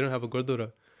area because they don't have a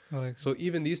Gurdwara. So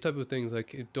even these type of things, like,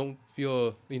 don't feel,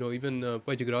 you know, even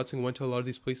Bhai Jagraj Singh went to a lot of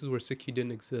these places where Sikhi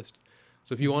didn't exist.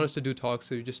 So if you want us to do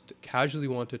talks, or you just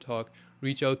casually want to talk,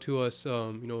 reach out to us.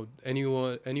 You know,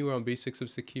 anywhere on basics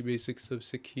of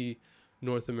Sikhi,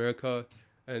 North America,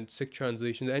 and Sikh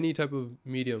Translations, any type of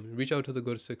medium, reach out to the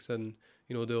Gursikhs, and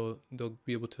you know, they'll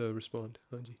be able to respond.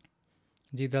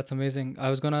 Gee, that's amazing. I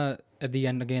was gonna at the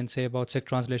end again say about Sikh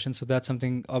Translations. So that's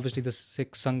something obviously the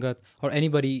Sikh Sangat or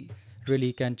anybody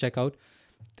really can check out.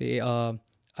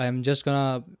 I'm just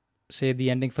gonna say the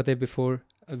ending for that before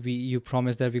you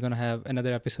promised that we're gonna have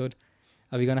another episode.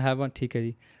 Are we gonna have one? ठीक है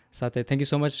जी. Sathe, thank you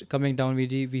so much coming down,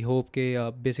 Veerji. We hope के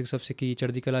basics of Sikhi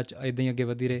ਚੜ੍ਹਦੀ ਕਲਾ ਚ ਇਦਾਂ ਹੀ ਅੱਗੇ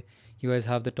ਵਧੀ ਰਹੇ. You guys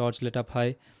have the torch lit up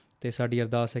high. ਤੇ ਸਾਡੀ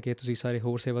ਅਰਦਾਸ ਹੈ ਕਿ ਤੁਸੀਂ ਸਾਰੇ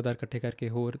ਹੋਰ ਸੇਵਾਦਾਰ ਇਕੱਠੇ ਕਰਕੇ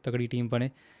ਹੋਰ ਤਗੜੀ ਟੀਮ ਬਣੇ.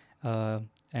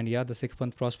 And yeah, the Sikh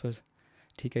Panth prospers.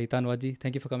 ਠੀਕ ਹੈ ਜੀ, ਧੰਨਵਾਦ ਜੀ.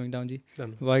 Thank you for coming down ਜੀ.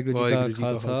 ਵਾਹਿਗੁਰੂ ਜੀ ਕਾ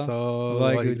ਖਾਲਸਾ,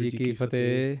 ਵਾਹਿਗੁਰੂ ਜੀ ਕੀ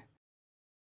ਫਤਿਹ.